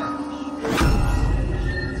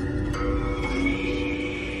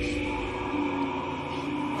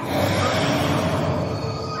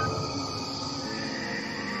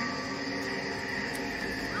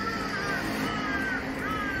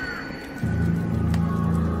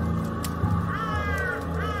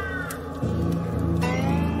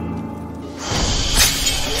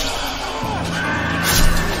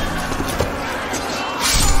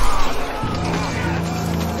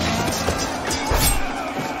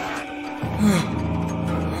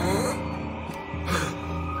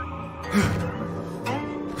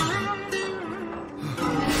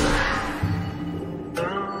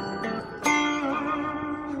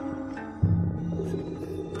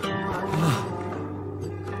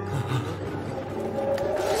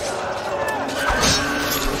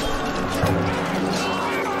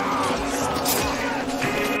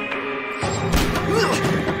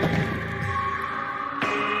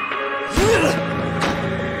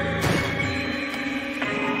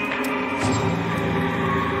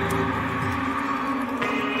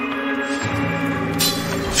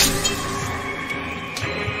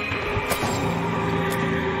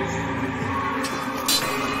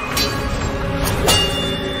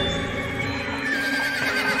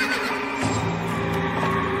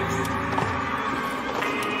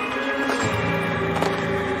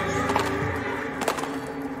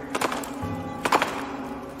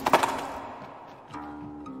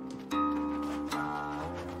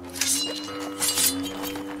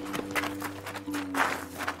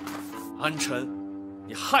安晨，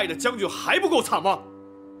你害得将军还不够惨吗？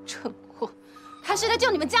蠢货，他是来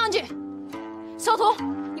救你们将军。小童，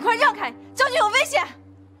你快让开，将军有危险！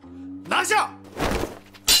拿下！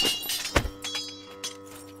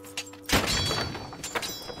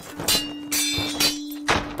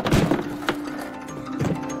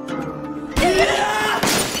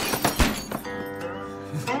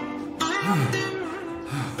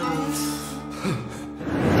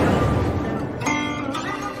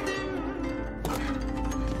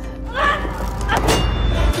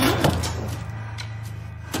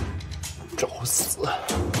找死！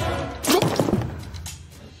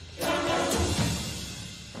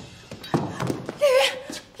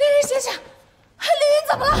凌云先生，凌云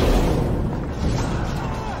怎么了？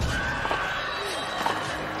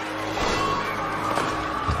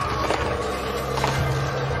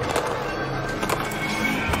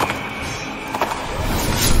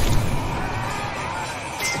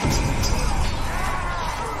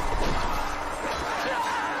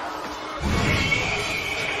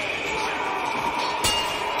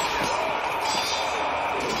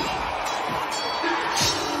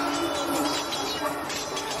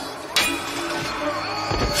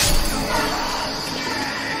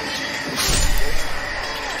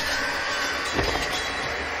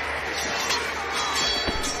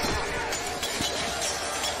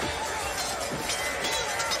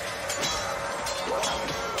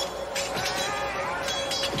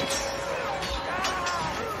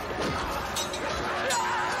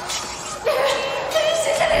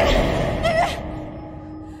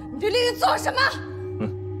做什么？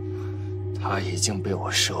他已经被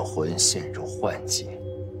我摄魂，陷入幻境，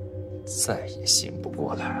再也醒不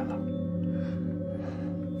过来了。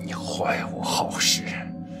你坏我好事，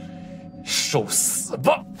受死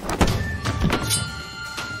吧！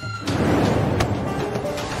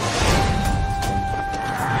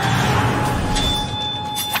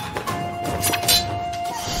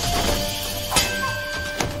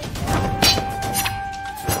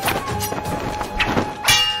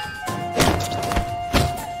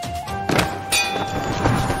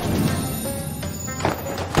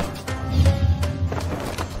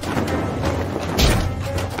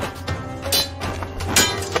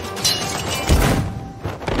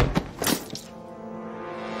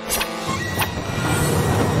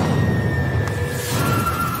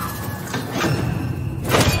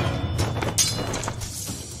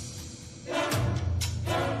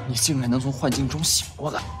你竟然能从幻境中醒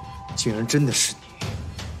过来，竟然真的是你！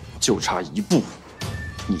就差一步，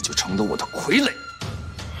你就成了我的傀儡。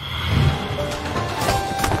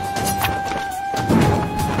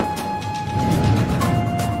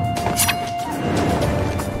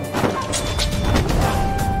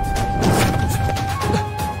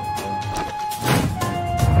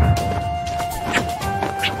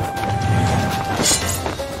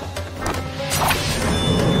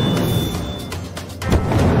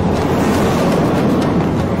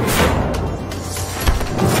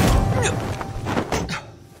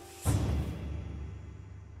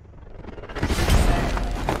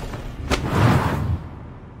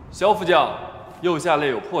萧副将，右下肋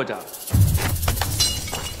有破绽。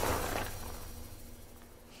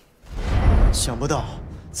想不到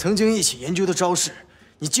曾经一起研究的招式，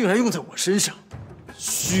你竟然用在我身上。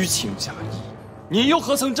虚情假意，你又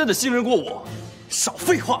何曾真的信任过我？少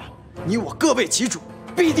废话！你我各为其主，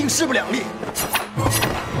必定势不两立。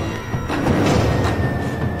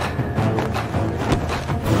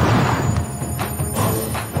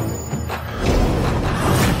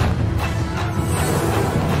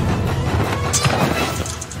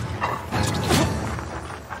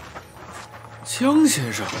江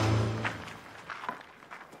先生，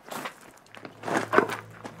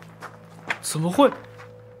怎么会？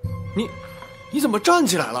你怎么站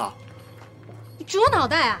起来了？你猪脑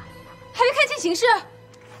袋啊，还没看清形势？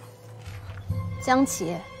江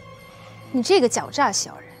琪，你这个狡诈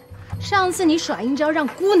小人，上次你耍阴招让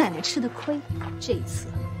姑奶奶吃的亏，这一次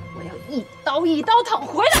我要一刀一刀讨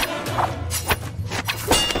回来。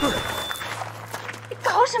你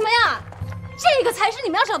搞什么呀？这个才是你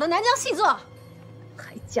们要找的南疆细作。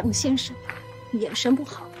还江先生，眼神不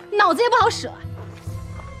好，脑子也不好使，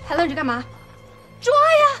还愣着干嘛？抓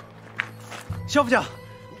呀！萧副将，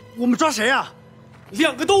我们抓谁啊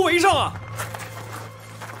？2个都围上啊！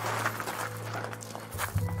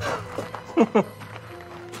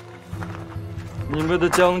你们的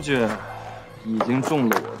将军已经中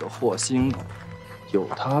了我的祸心了，有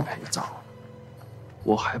他陪葬，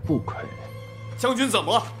我还不亏。将军怎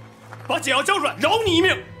么了？把解药交出来，饶你一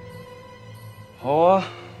命！好啊。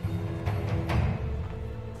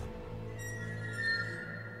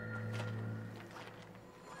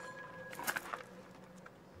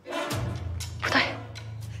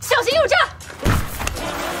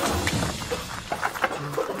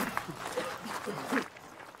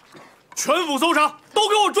全府搜查，都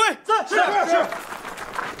给我追！是。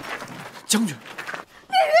将军，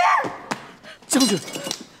李云，将军，李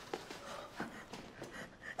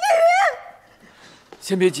云，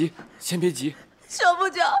先别急，先别急。小部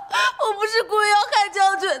长，我不是故意要害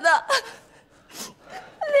将军的。李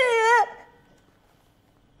云，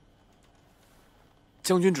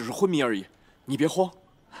将军只是昏迷而已，你别慌。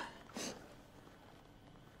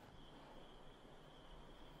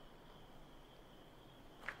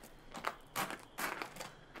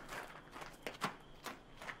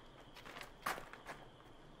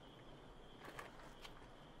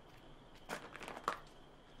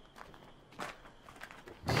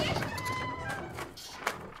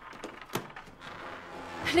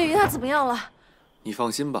李云他怎么样了？你放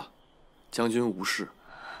心吧，将军无事。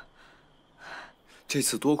这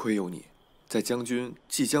次多亏有你，在将军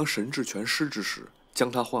即将神志全失之时将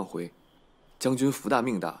他唤回。将军福大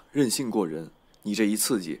命大，任性过人，你这一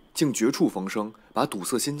刺激，竟绝处逢生，把堵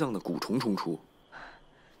塞心脏的蛊虫冲出。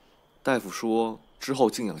大夫说之后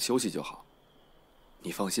静养休息就好，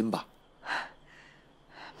你放心吧。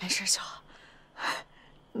没事就好，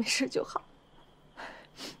没事就好。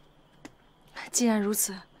既然如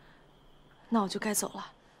此，那我就该走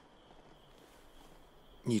了。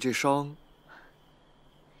你这伤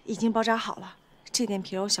已经包扎好了，这点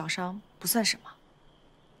皮肉小伤不算什么。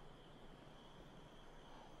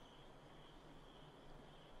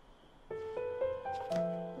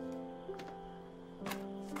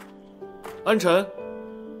安晨，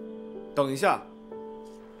等一下。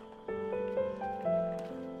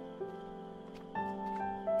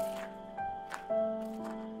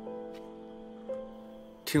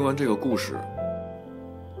听完这个故事，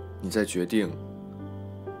你再决定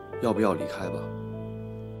要不要离开吧。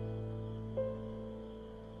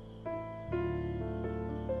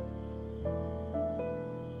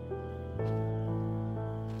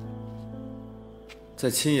在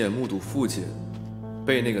亲眼目睹父亲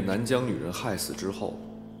被那个南疆女人害死之后，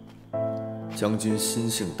将军心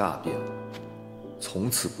性大变，从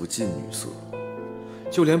此不近女色，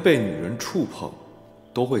就连被女人触碰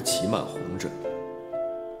都会起满红疹。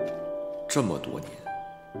这么多年，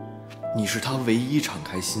你是他唯一敞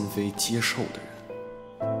开心扉接受的人。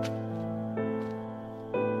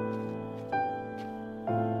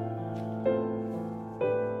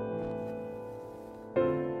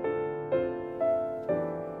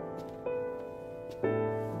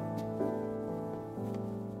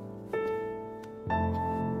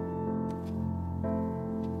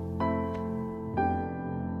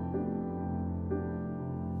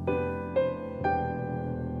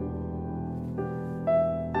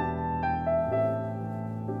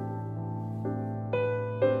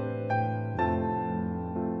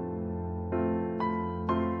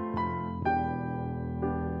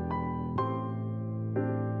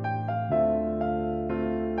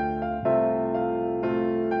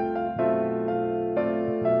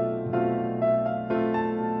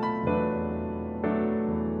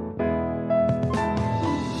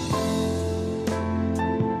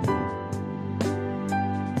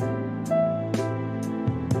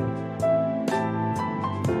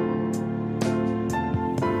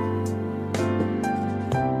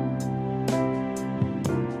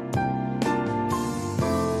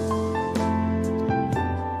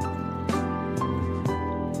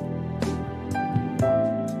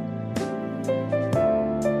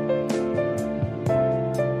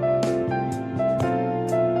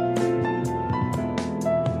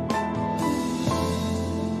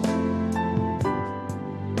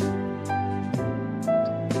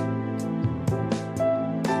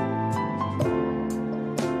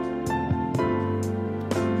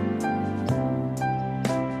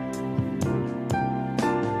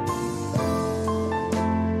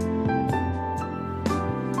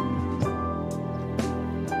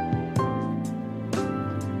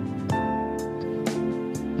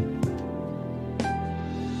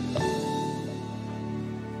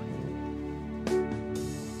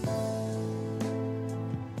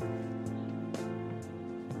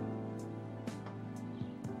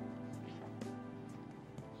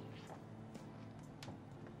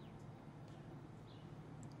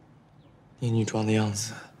你女装的样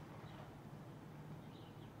子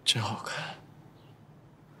真好看。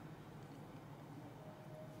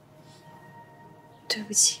对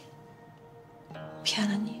不起，骗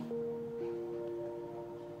了你。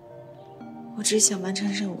我只是想完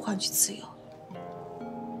成任务，换取自由。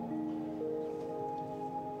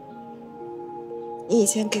你以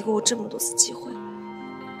前给过我这么多次机会，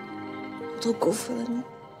我都辜负了你。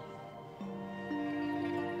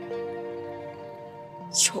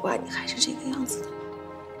丑吧，你还是这个样子的。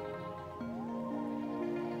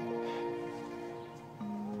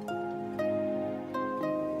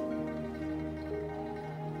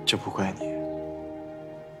这不怪你。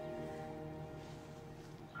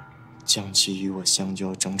江琪与我相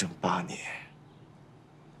交整整8年，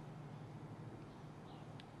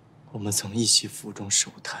我们曾一起负重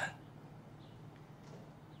手谈、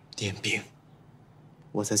练兵。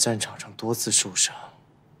我在战场上多次受伤，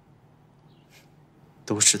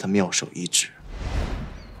都是他妙手一指。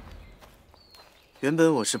原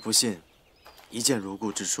本我是不信一见如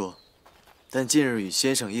故之说，但近日与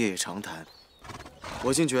先生夜夜长谈，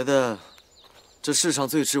我竟觉得这世上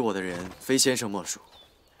最知我的人，非先生莫属。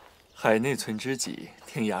海内存知己，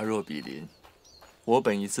天涯若比邻。我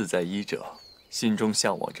本一自在医者，心中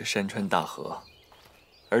向往着山川大河，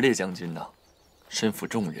而列将军呢，身负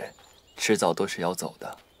重任，迟早都是要走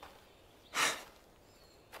的。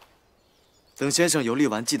等先生游历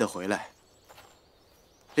完，记得回来。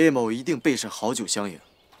列某一定备上好酒相迎。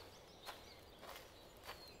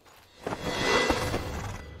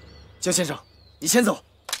江先生，你先走。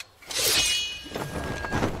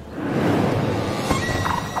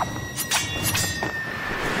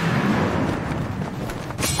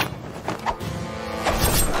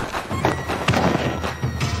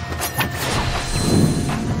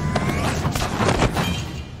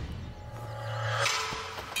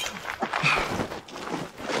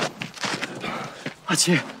阿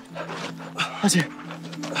七，阿七，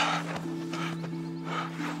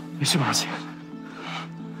没事吧？阿七，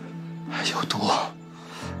有毒。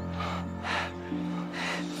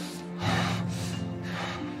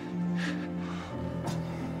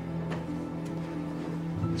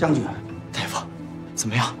将军，大夫，怎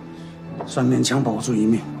么样？算勉强保住一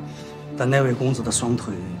命，但那位公子的双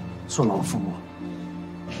腿，恕老夫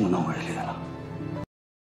无能为力了。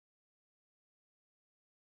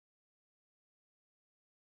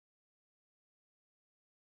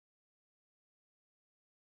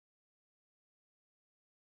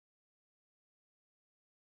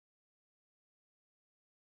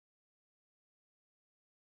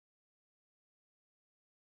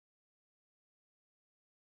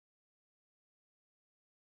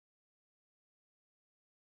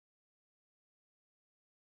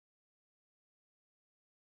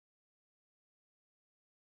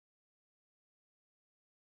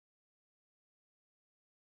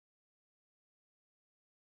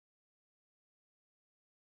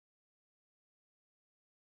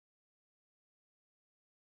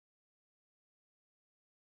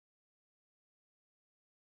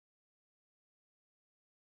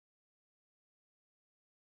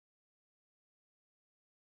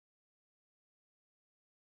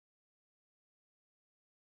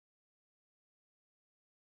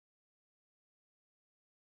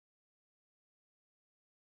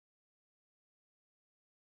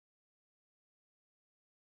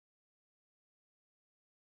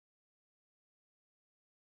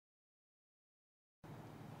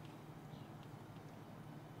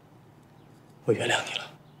我原谅你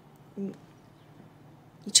了。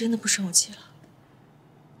你真的不生我气了？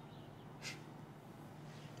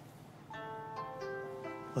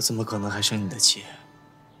我怎么可能还生你的气？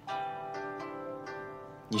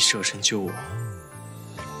你舍身救我，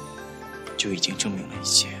就已经证明了一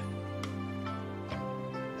切。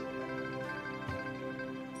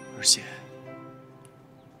而且，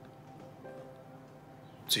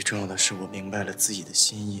最重要的是，我明白了自己的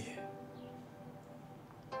心意。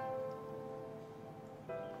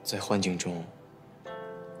在幻境中，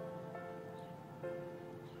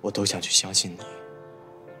我都想去相信你，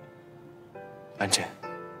安贞。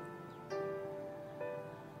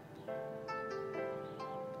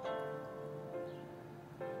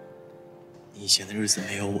你以前的日子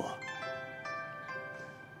没有我，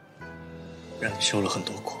让你受了很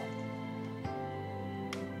多苦。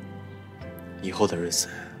以后的日子，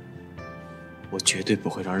我绝对不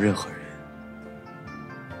会让任何人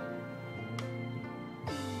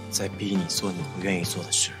再逼你做你不愿意做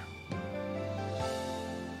的事。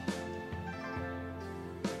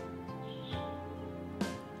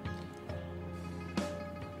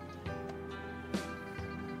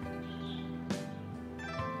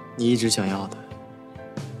你一直想要的，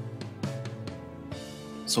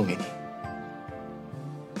送给你。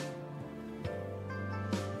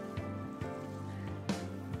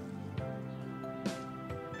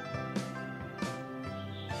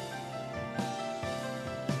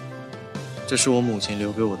这是我母亲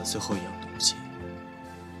留给我的最后一样东西，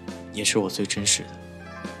也是我最珍视的。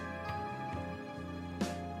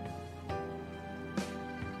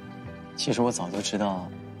其实我早就知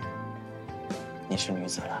道你是女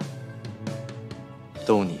子了，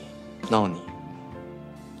逗你、闹你，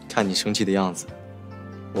看你生气的样子，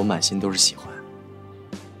我满心都是喜欢。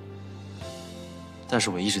但是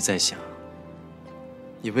我一直在想，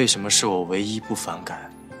你为什么是我唯一不反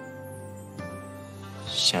感、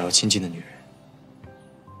想要亲近的女人？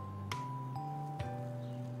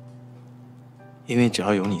因为只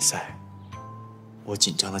要有你在，我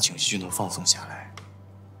紧张的情绪就能放松下来。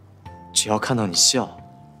只要看到你笑，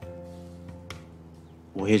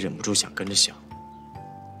我也忍不住想跟着笑。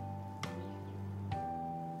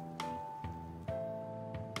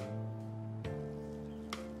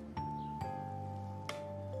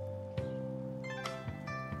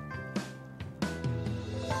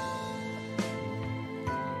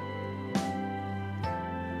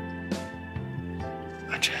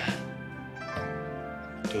安晨，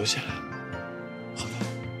留下来，好吗？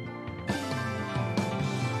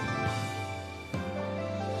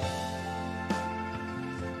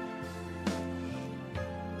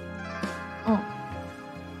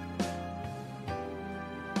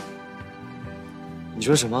你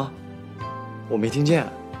说什么？我没听见。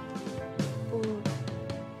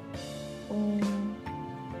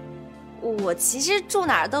我其实住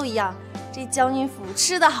哪儿都一样，这将军府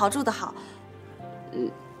吃得好，住得好，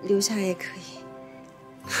留下来也可以。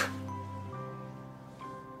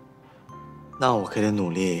那我可得努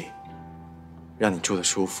力，让你住得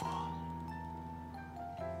舒服，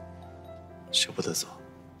舍不得走。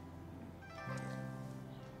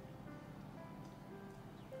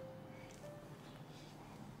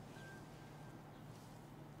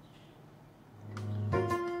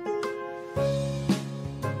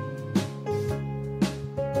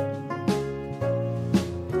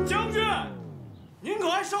将军，您可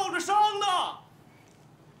还受着伤呢？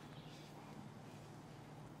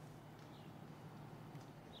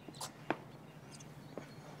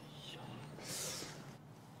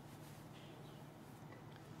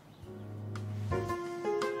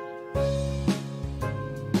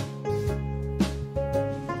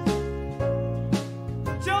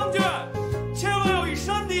将军，千万要以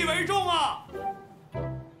身体为重啊！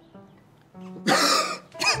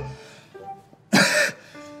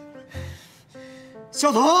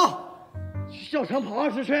校童，校长跑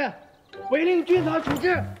20圈，违令军法处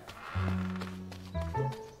置。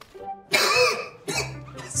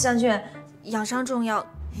将军，养伤重要，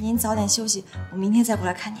您早点休息，我明天再过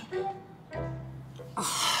来看您。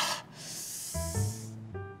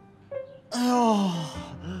哎呦，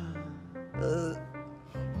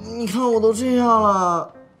你看我都这样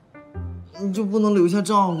了，你就不能留下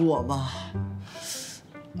照顾我吗？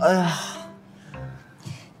哎呀，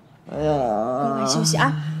哎呀，你快休息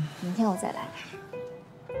啊，明天我再来。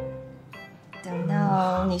等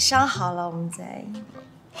到你伤好了，我们再。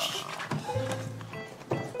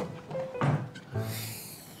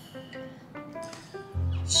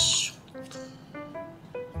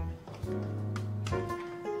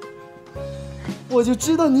我就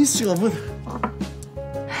知道你舍不得。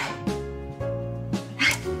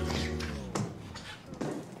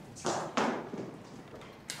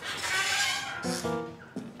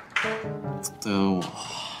得我。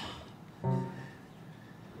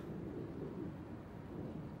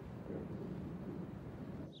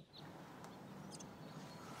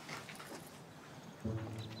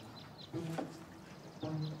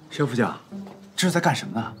佘副将，这是在干什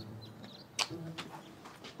么呢？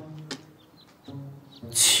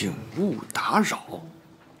请勿打扰。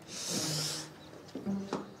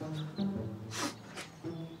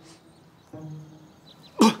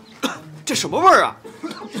这什么味儿啊？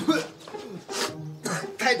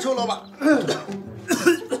太臭了吧！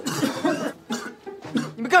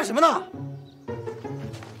你们干什么呢？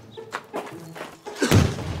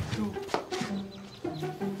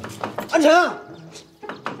安晨，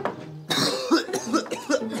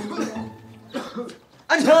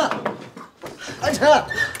安晨，安晨，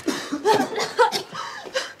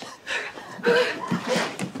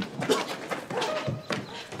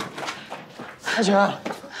安晨，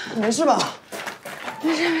你没事吧？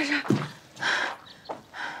没事没事。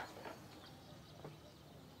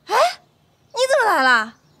哎，你怎么来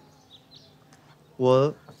了？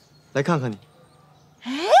我来看看你。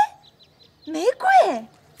哎，玫瑰。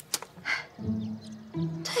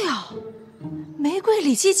对哦，玫瑰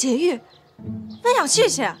理气解郁，温养气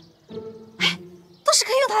血。哎，倒是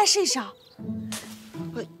可以用它来试一试啊。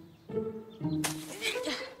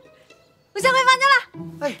我先回房间了。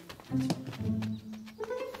哎。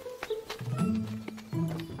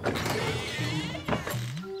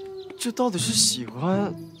这到底是喜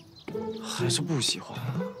欢还是不喜欢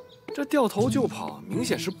啊？这掉头就跑，明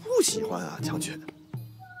显是不喜欢啊，将军。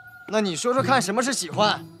那你说说看，什么是喜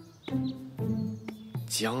欢？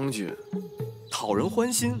将军，讨人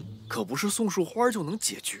欢心可不是送束花就能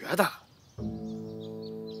解决的。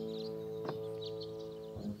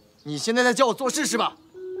你现在在教我做事是吧？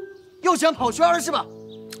又想跑圈了是吧？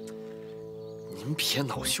您别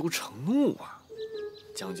恼羞成怒啊，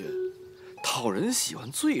将军，讨人喜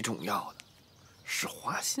欢最重要的是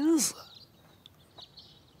花心思。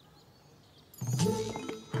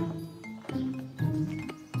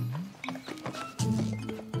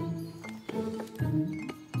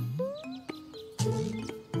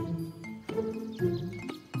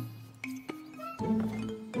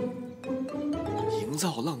营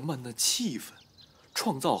造浪漫的气氛，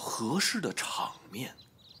创造合适的场面。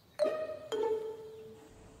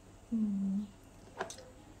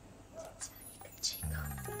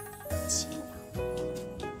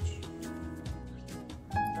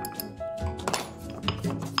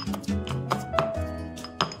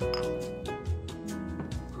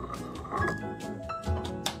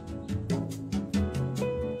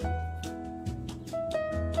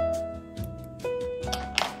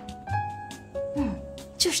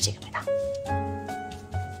就是这个味道。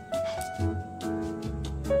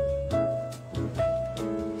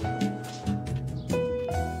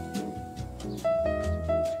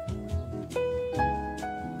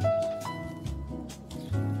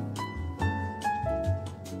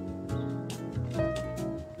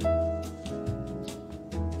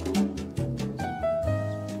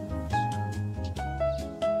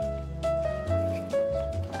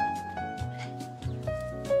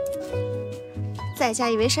再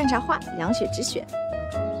加一杯山茶花，凉血止血。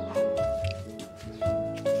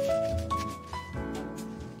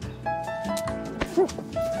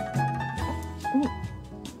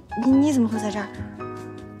你怎么会在这儿？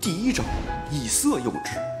第一招，以色诱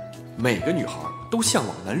之。每个女孩都向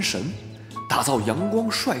往男神，打造阳光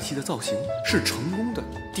帅气的造型是成功的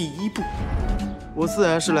第一步。我自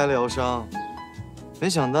然是来疗伤，没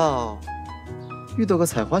想到遇到个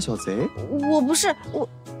采花小贼。我不是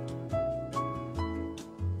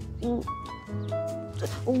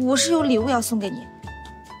我是有礼物要送给你。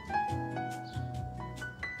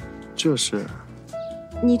这是？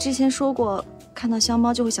你之前说过，看到香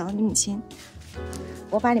猫就会想到你母亲。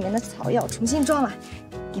我把里面的草药重新装了，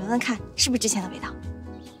你闻闻看，是不是之前的味道？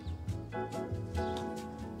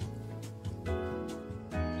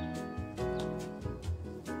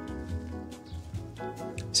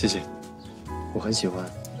谢谢，我很喜欢，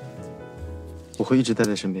我会一直带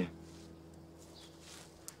在身边。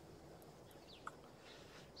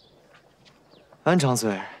安长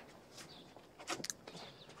随，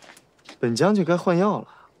本将军该换药了。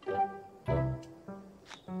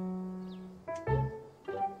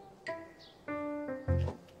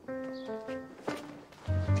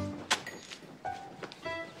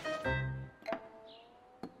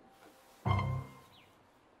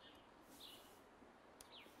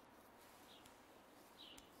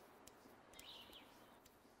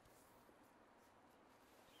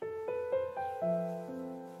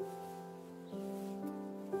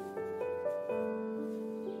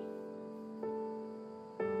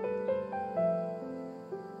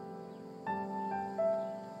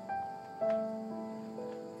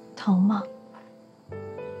疼吗？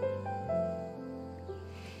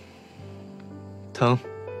疼，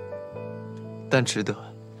但值得。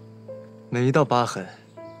每一道疤痕，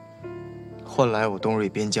换来我东瑞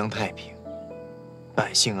边疆太平，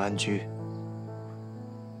百姓安居。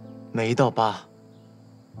每一道疤，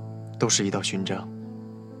都是一道勋章。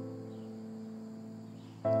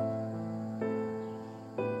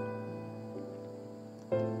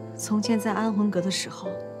从前在安魂阁的时候，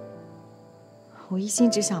我一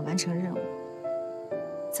心只想完成任务，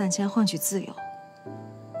攒钱换取自由。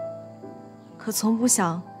可从不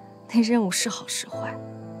想，那任务是好是坏，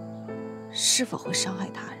是否会伤害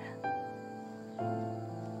他人。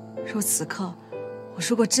若此刻，我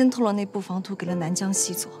如果真偷了那部防图给了南疆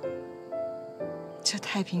西佐，这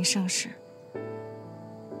太平盛世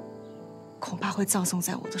恐怕会葬送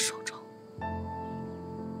在我的手中。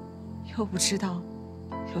又不知道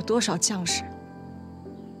有多少将士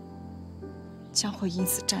将会因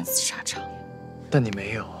此战死沙场。但你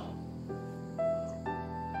没有，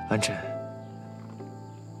安晨。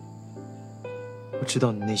我知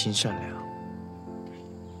道你内心善良，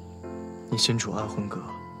你身处安魂阁，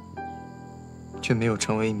却没有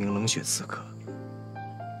成为一名冷血刺客，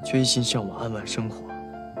却一心向往安稳生活。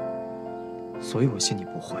所以我信你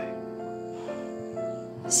不会。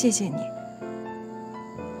谢谢你，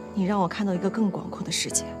你让我看到一个更广阔的世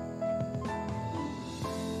界。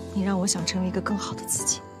你让我想成为一个更好的自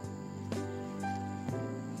己。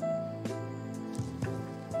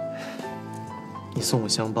你送我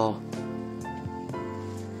香包，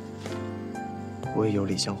我也有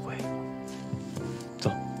礼相回。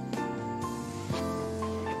走。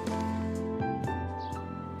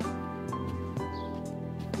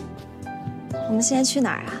我们现在去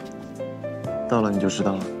哪儿啊？到了你就知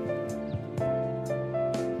道了。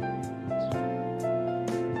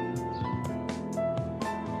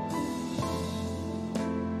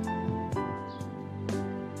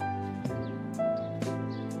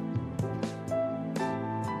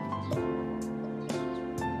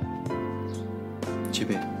去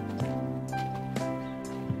呗。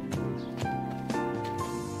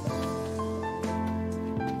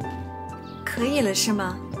可以了是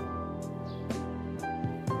吗？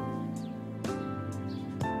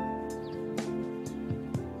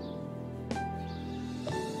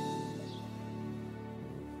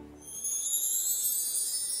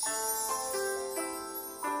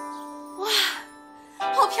哇，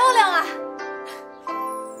好漂亮啊！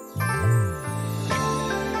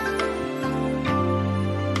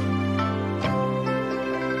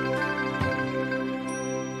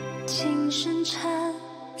琴声缠，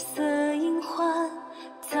色映幻，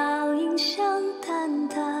早影香淡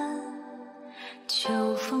淡。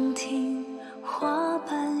秋风听，花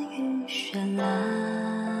瓣雨绚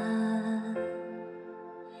烂。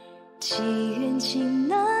祈愿情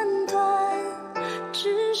难断，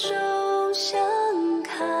执手相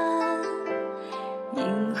看。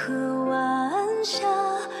银河晚霞，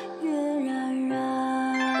月冉冉。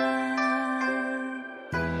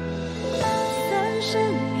三生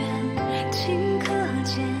缘，顷刻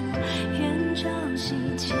间，愿朝夕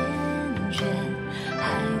缱绻。海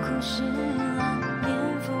枯石烂，年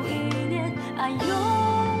复一年，爱永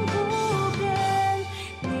不变。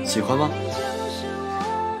喜欢吗？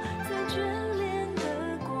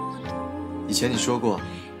以前你说过，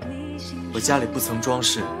我家里不曾装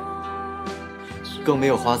饰，更没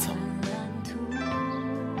有花草，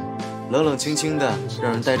冷冷清清的，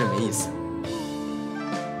让人待着没意思。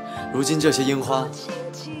如今这些樱花，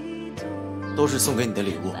都是送给你的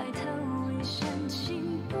礼物。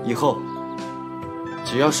以后，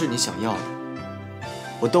只要是你想要的，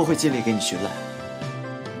我都会尽力给你寻来。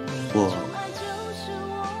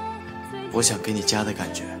我想给你家的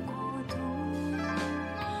感觉。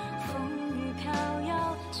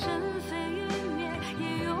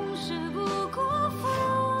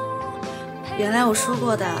原来我说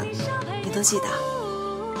过的，你都记得。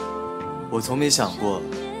我从没想过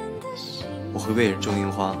我会为人种樱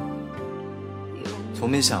花，从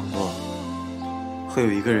没想过会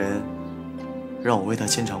有一个人让我为他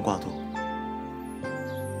牵肠挂肚，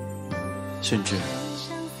甚至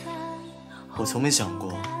我从没想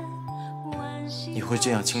过你会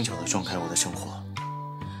这样轻巧地撞开我的生活。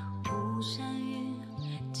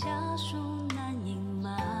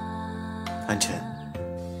安晨，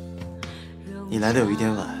你来的有一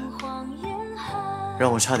点晚，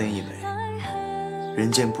让我差点以为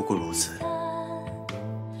人间不过如此。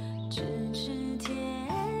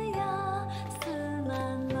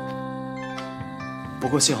不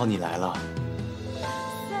过幸好你来了。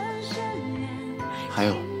还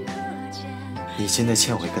有，你现在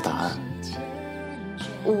欠我一个答案。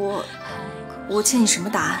我欠你什么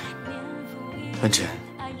答案？安晨，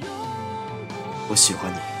我喜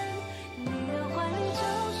欢你，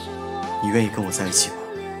你愿意跟我在一起吗？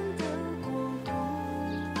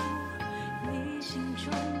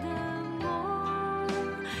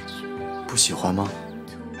不喜欢吗？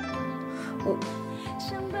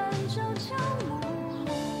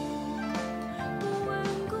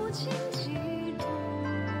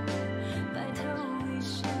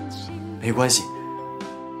没关系，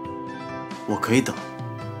我可以等。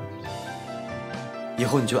以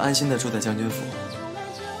后你就安心的住在将军府。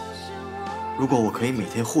如果我可以每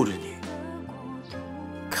天护着你，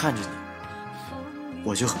看着你，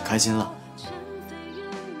我就很开心了。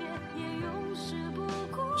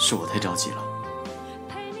是我太着急了。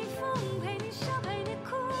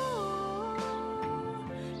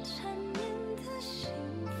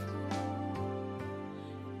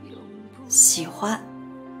喜欢。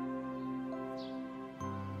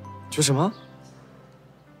说什么？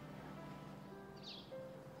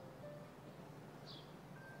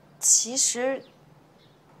其实，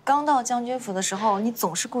刚到将军府的时候，你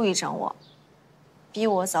总是故意整我，逼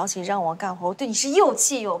我早起，让我干活，我对你是又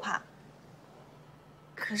气又怕。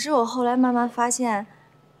可是我后来慢慢发现，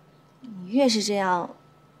你越是这样，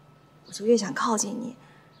我就越想靠近你。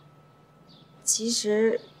其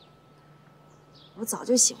实，我早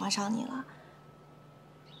就喜欢上你了。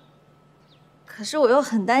可是我又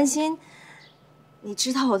很担心，你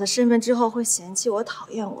知道我的身份之后会嫌弃我、讨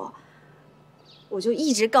厌我。我就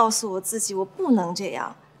一直告诉我自己，我不能这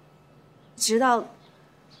样。直到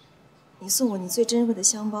你送我你最珍贵的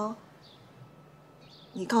香包，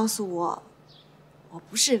你告诉我，我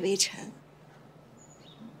不是微尘，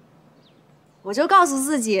我就告诉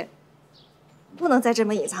自己，不能再这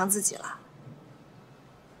么隐藏自己了。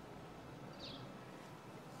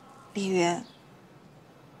李云，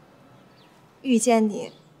遇见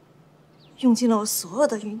你，用尽了我所有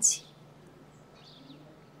的运气。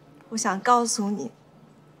我想告诉你，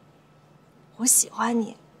我喜欢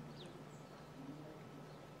你，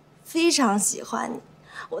非常喜欢你，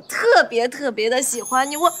我特别特别的喜欢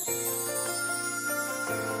你，我。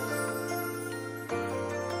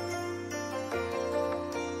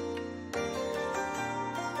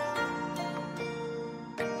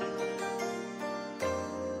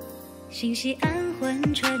心系安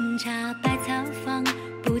魂春茶百草坊，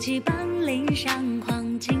不及邦陵上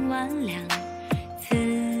黄金万两。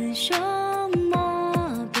雌雄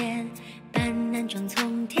莫辨，半男装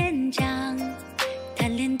从天降。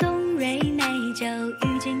贪恋冬蕊美酒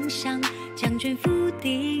郁金香，将军府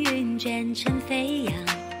邸云卷成飞扬。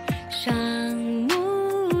双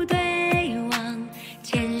目对望，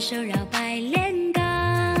牵手绕百炼钢。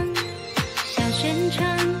小轩窗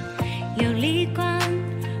有离光。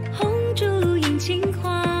烛映青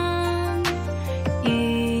黄，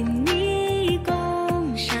与你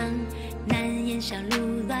共赏，难言小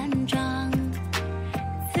路乱撞。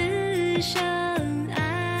此生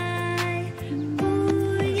爱不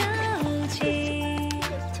要紧，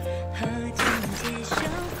何尽皆秀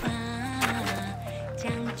发，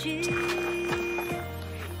将军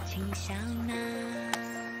请笑纳。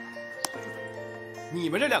你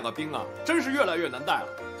们这2个兵啊，真是越来越难带了。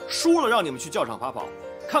输了让你们去教场爬跑，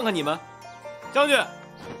看看你们。将军，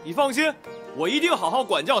你放心，我一定好好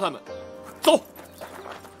管教他们。走，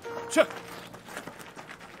去。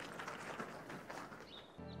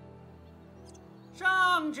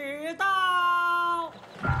圣旨到，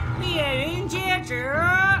列云接旨。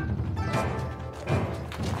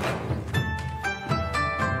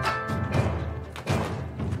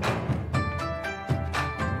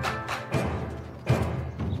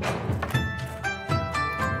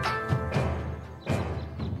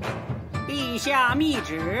陛下密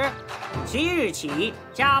旨，即日起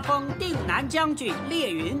加封定南将军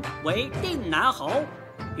列云为定南侯，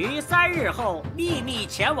于3日后秘密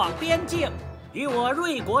前往边境，与我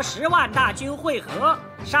瑞国10万大军会合，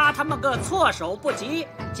杀他们个措手不及，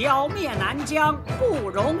剿灭南疆，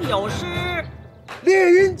不容有失。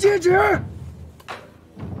列云接旨。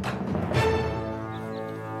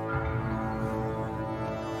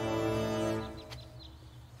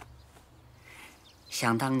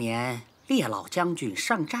想当年。列老将军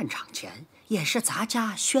上战场前，也是咱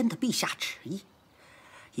家宣的陛下旨意。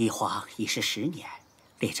一晃已是10年，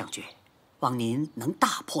列将军，望您能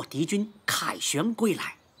大破敌军，凯旋归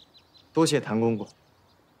来。多谢谭公公，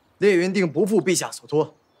列云定不负陛下所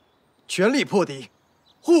托，全力破敌，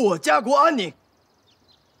护我家国安宁。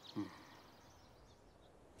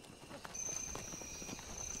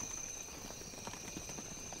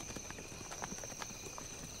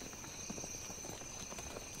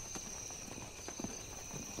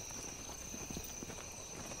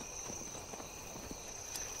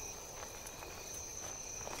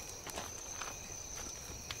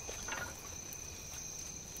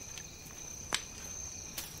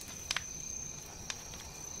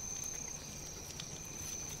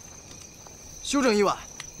休整1晚，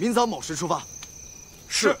明早卯时出发。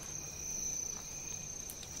是。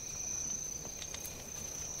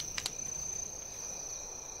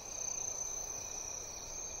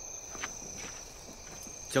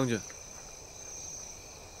将军，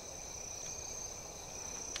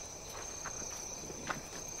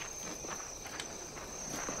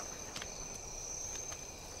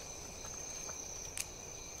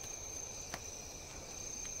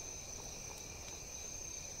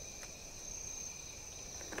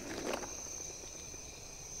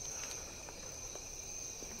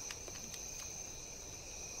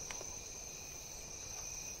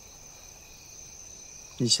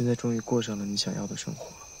你现在终于过上了你想要的生活，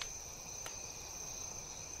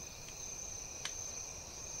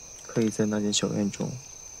可以在那间小院中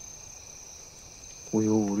无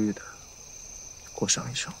忧无虑的过上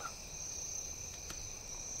一生了。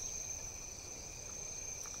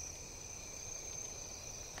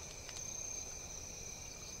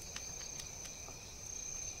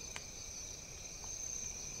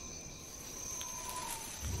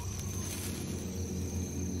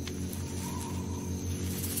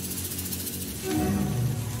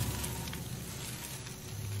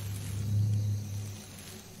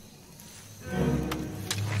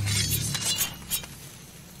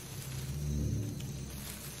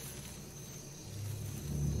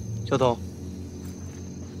小童，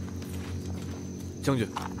将军，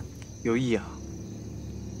有异样，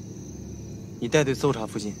你带队搜查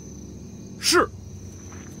附近。是。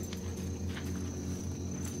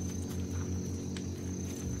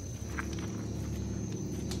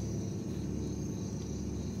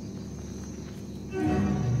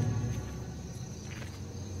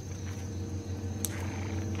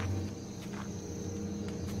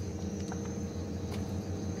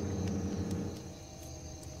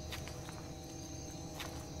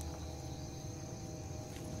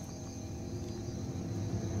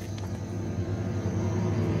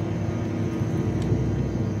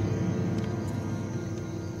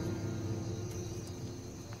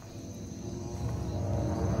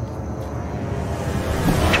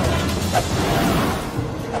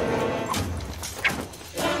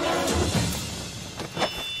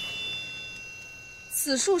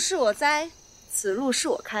此树是我栽，此路是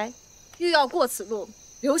我开，欲要过此路，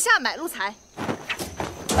留下买路财。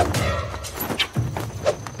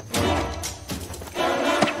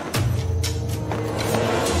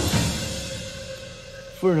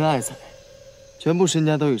夫人爱财，全部身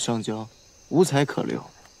家都已上交，无财可留，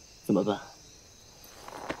怎么办？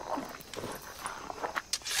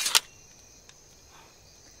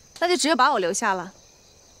那就只有把我留下了。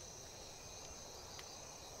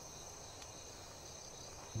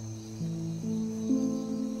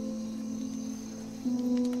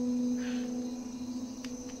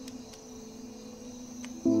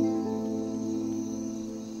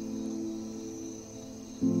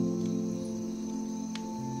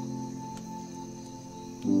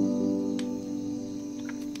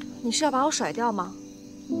你是要把我甩掉吗？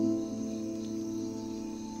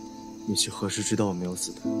你是何时知道我没有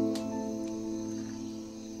死的？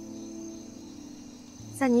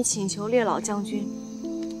在你请求列老将军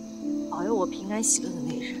保佑我平安喜乐的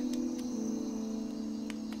那日。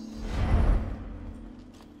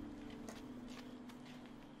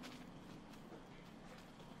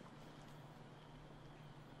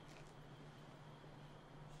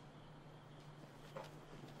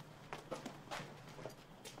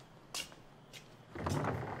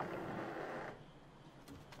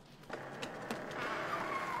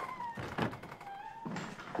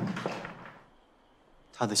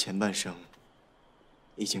他的前半生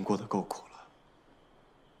已经过得够苦了，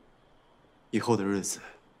以后的日子，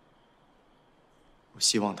我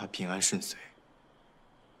希望他平安顺遂。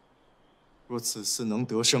若此次能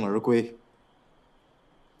得胜而归，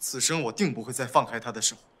此生我定不会再放开他的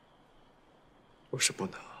手。若是不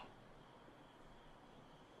能，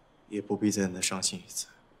也不必再让他伤心一次。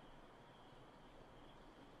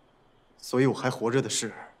所以我还活着的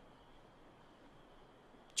事，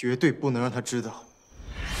绝对不能让他知道。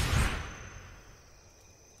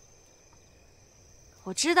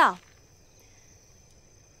我知道，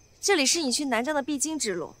这里是你去南疆的必经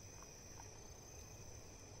之路。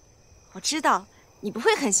我知道你不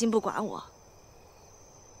会狠心不管我。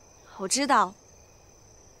我知道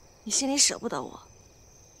你心里舍不得我，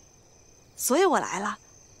所以我来了。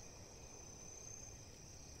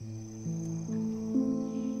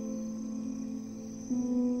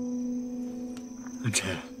安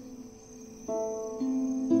晨，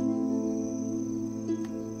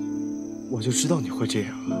我就知道你会这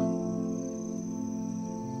样啊！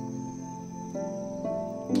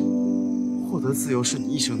获得自由是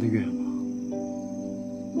你一生的愿望，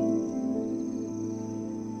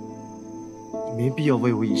你没必要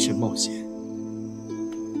为我以身冒险。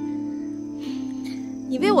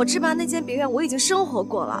你为我置办那间别院，我已经生活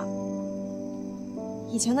过了，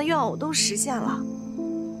以前的愿望我都实现了。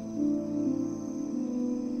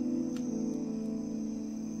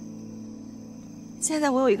现在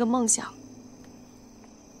我有一个梦想。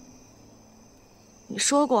你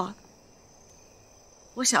说过，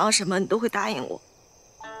我想要什么你都会答应我，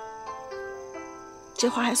这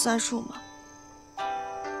话还算数吗？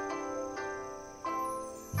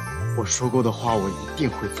我说过的话，我一定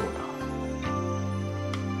会做到。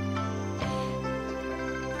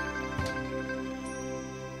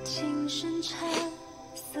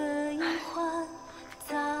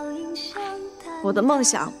我的梦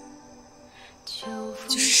想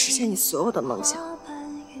就是实现你所有的梦想。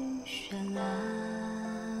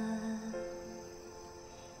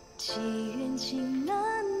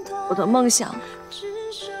我的梦想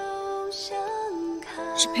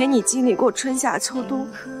是陪你经历过春夏秋冬，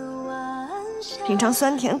品尝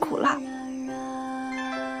酸甜苦辣。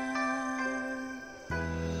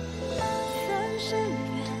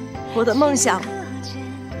我的梦想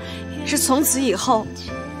是从此以后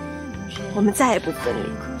我们再也不分离。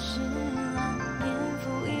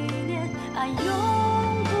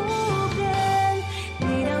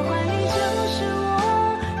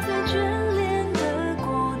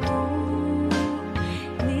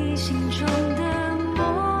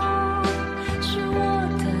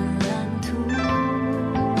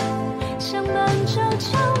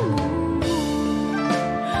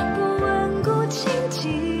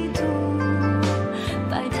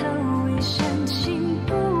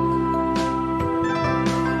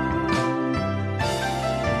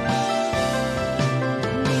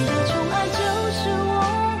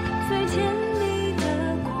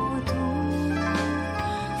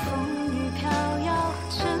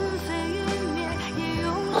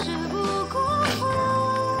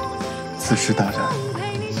此时大战，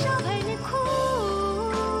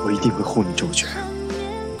我一定会护你周全。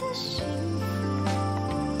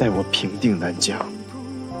待我平定南疆，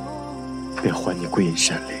便还你归隐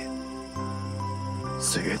山林，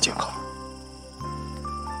岁月静好。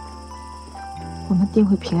我们定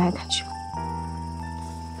会平安凯旋。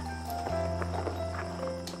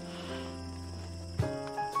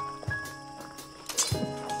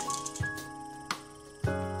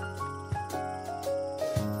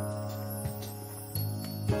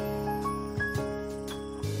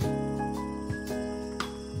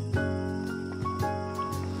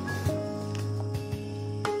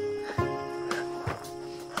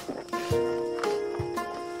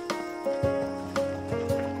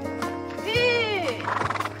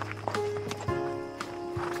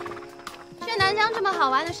好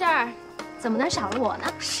玩的事儿，怎么能少了我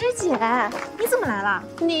呢？师姐，你怎么来了？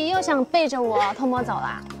你又想背着我偷摸走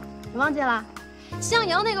了？你忘记了，向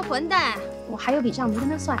阳那个混蛋，我还有笔账没跟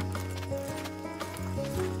他算。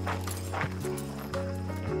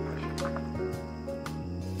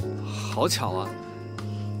好巧啊！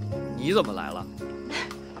你怎么来了？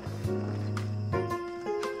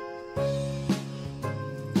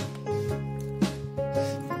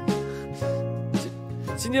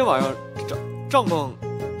今天晚上帐篷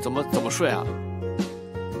怎么睡啊？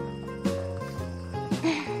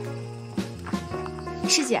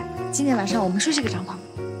师姐，今天晚上我们睡这个帐篷。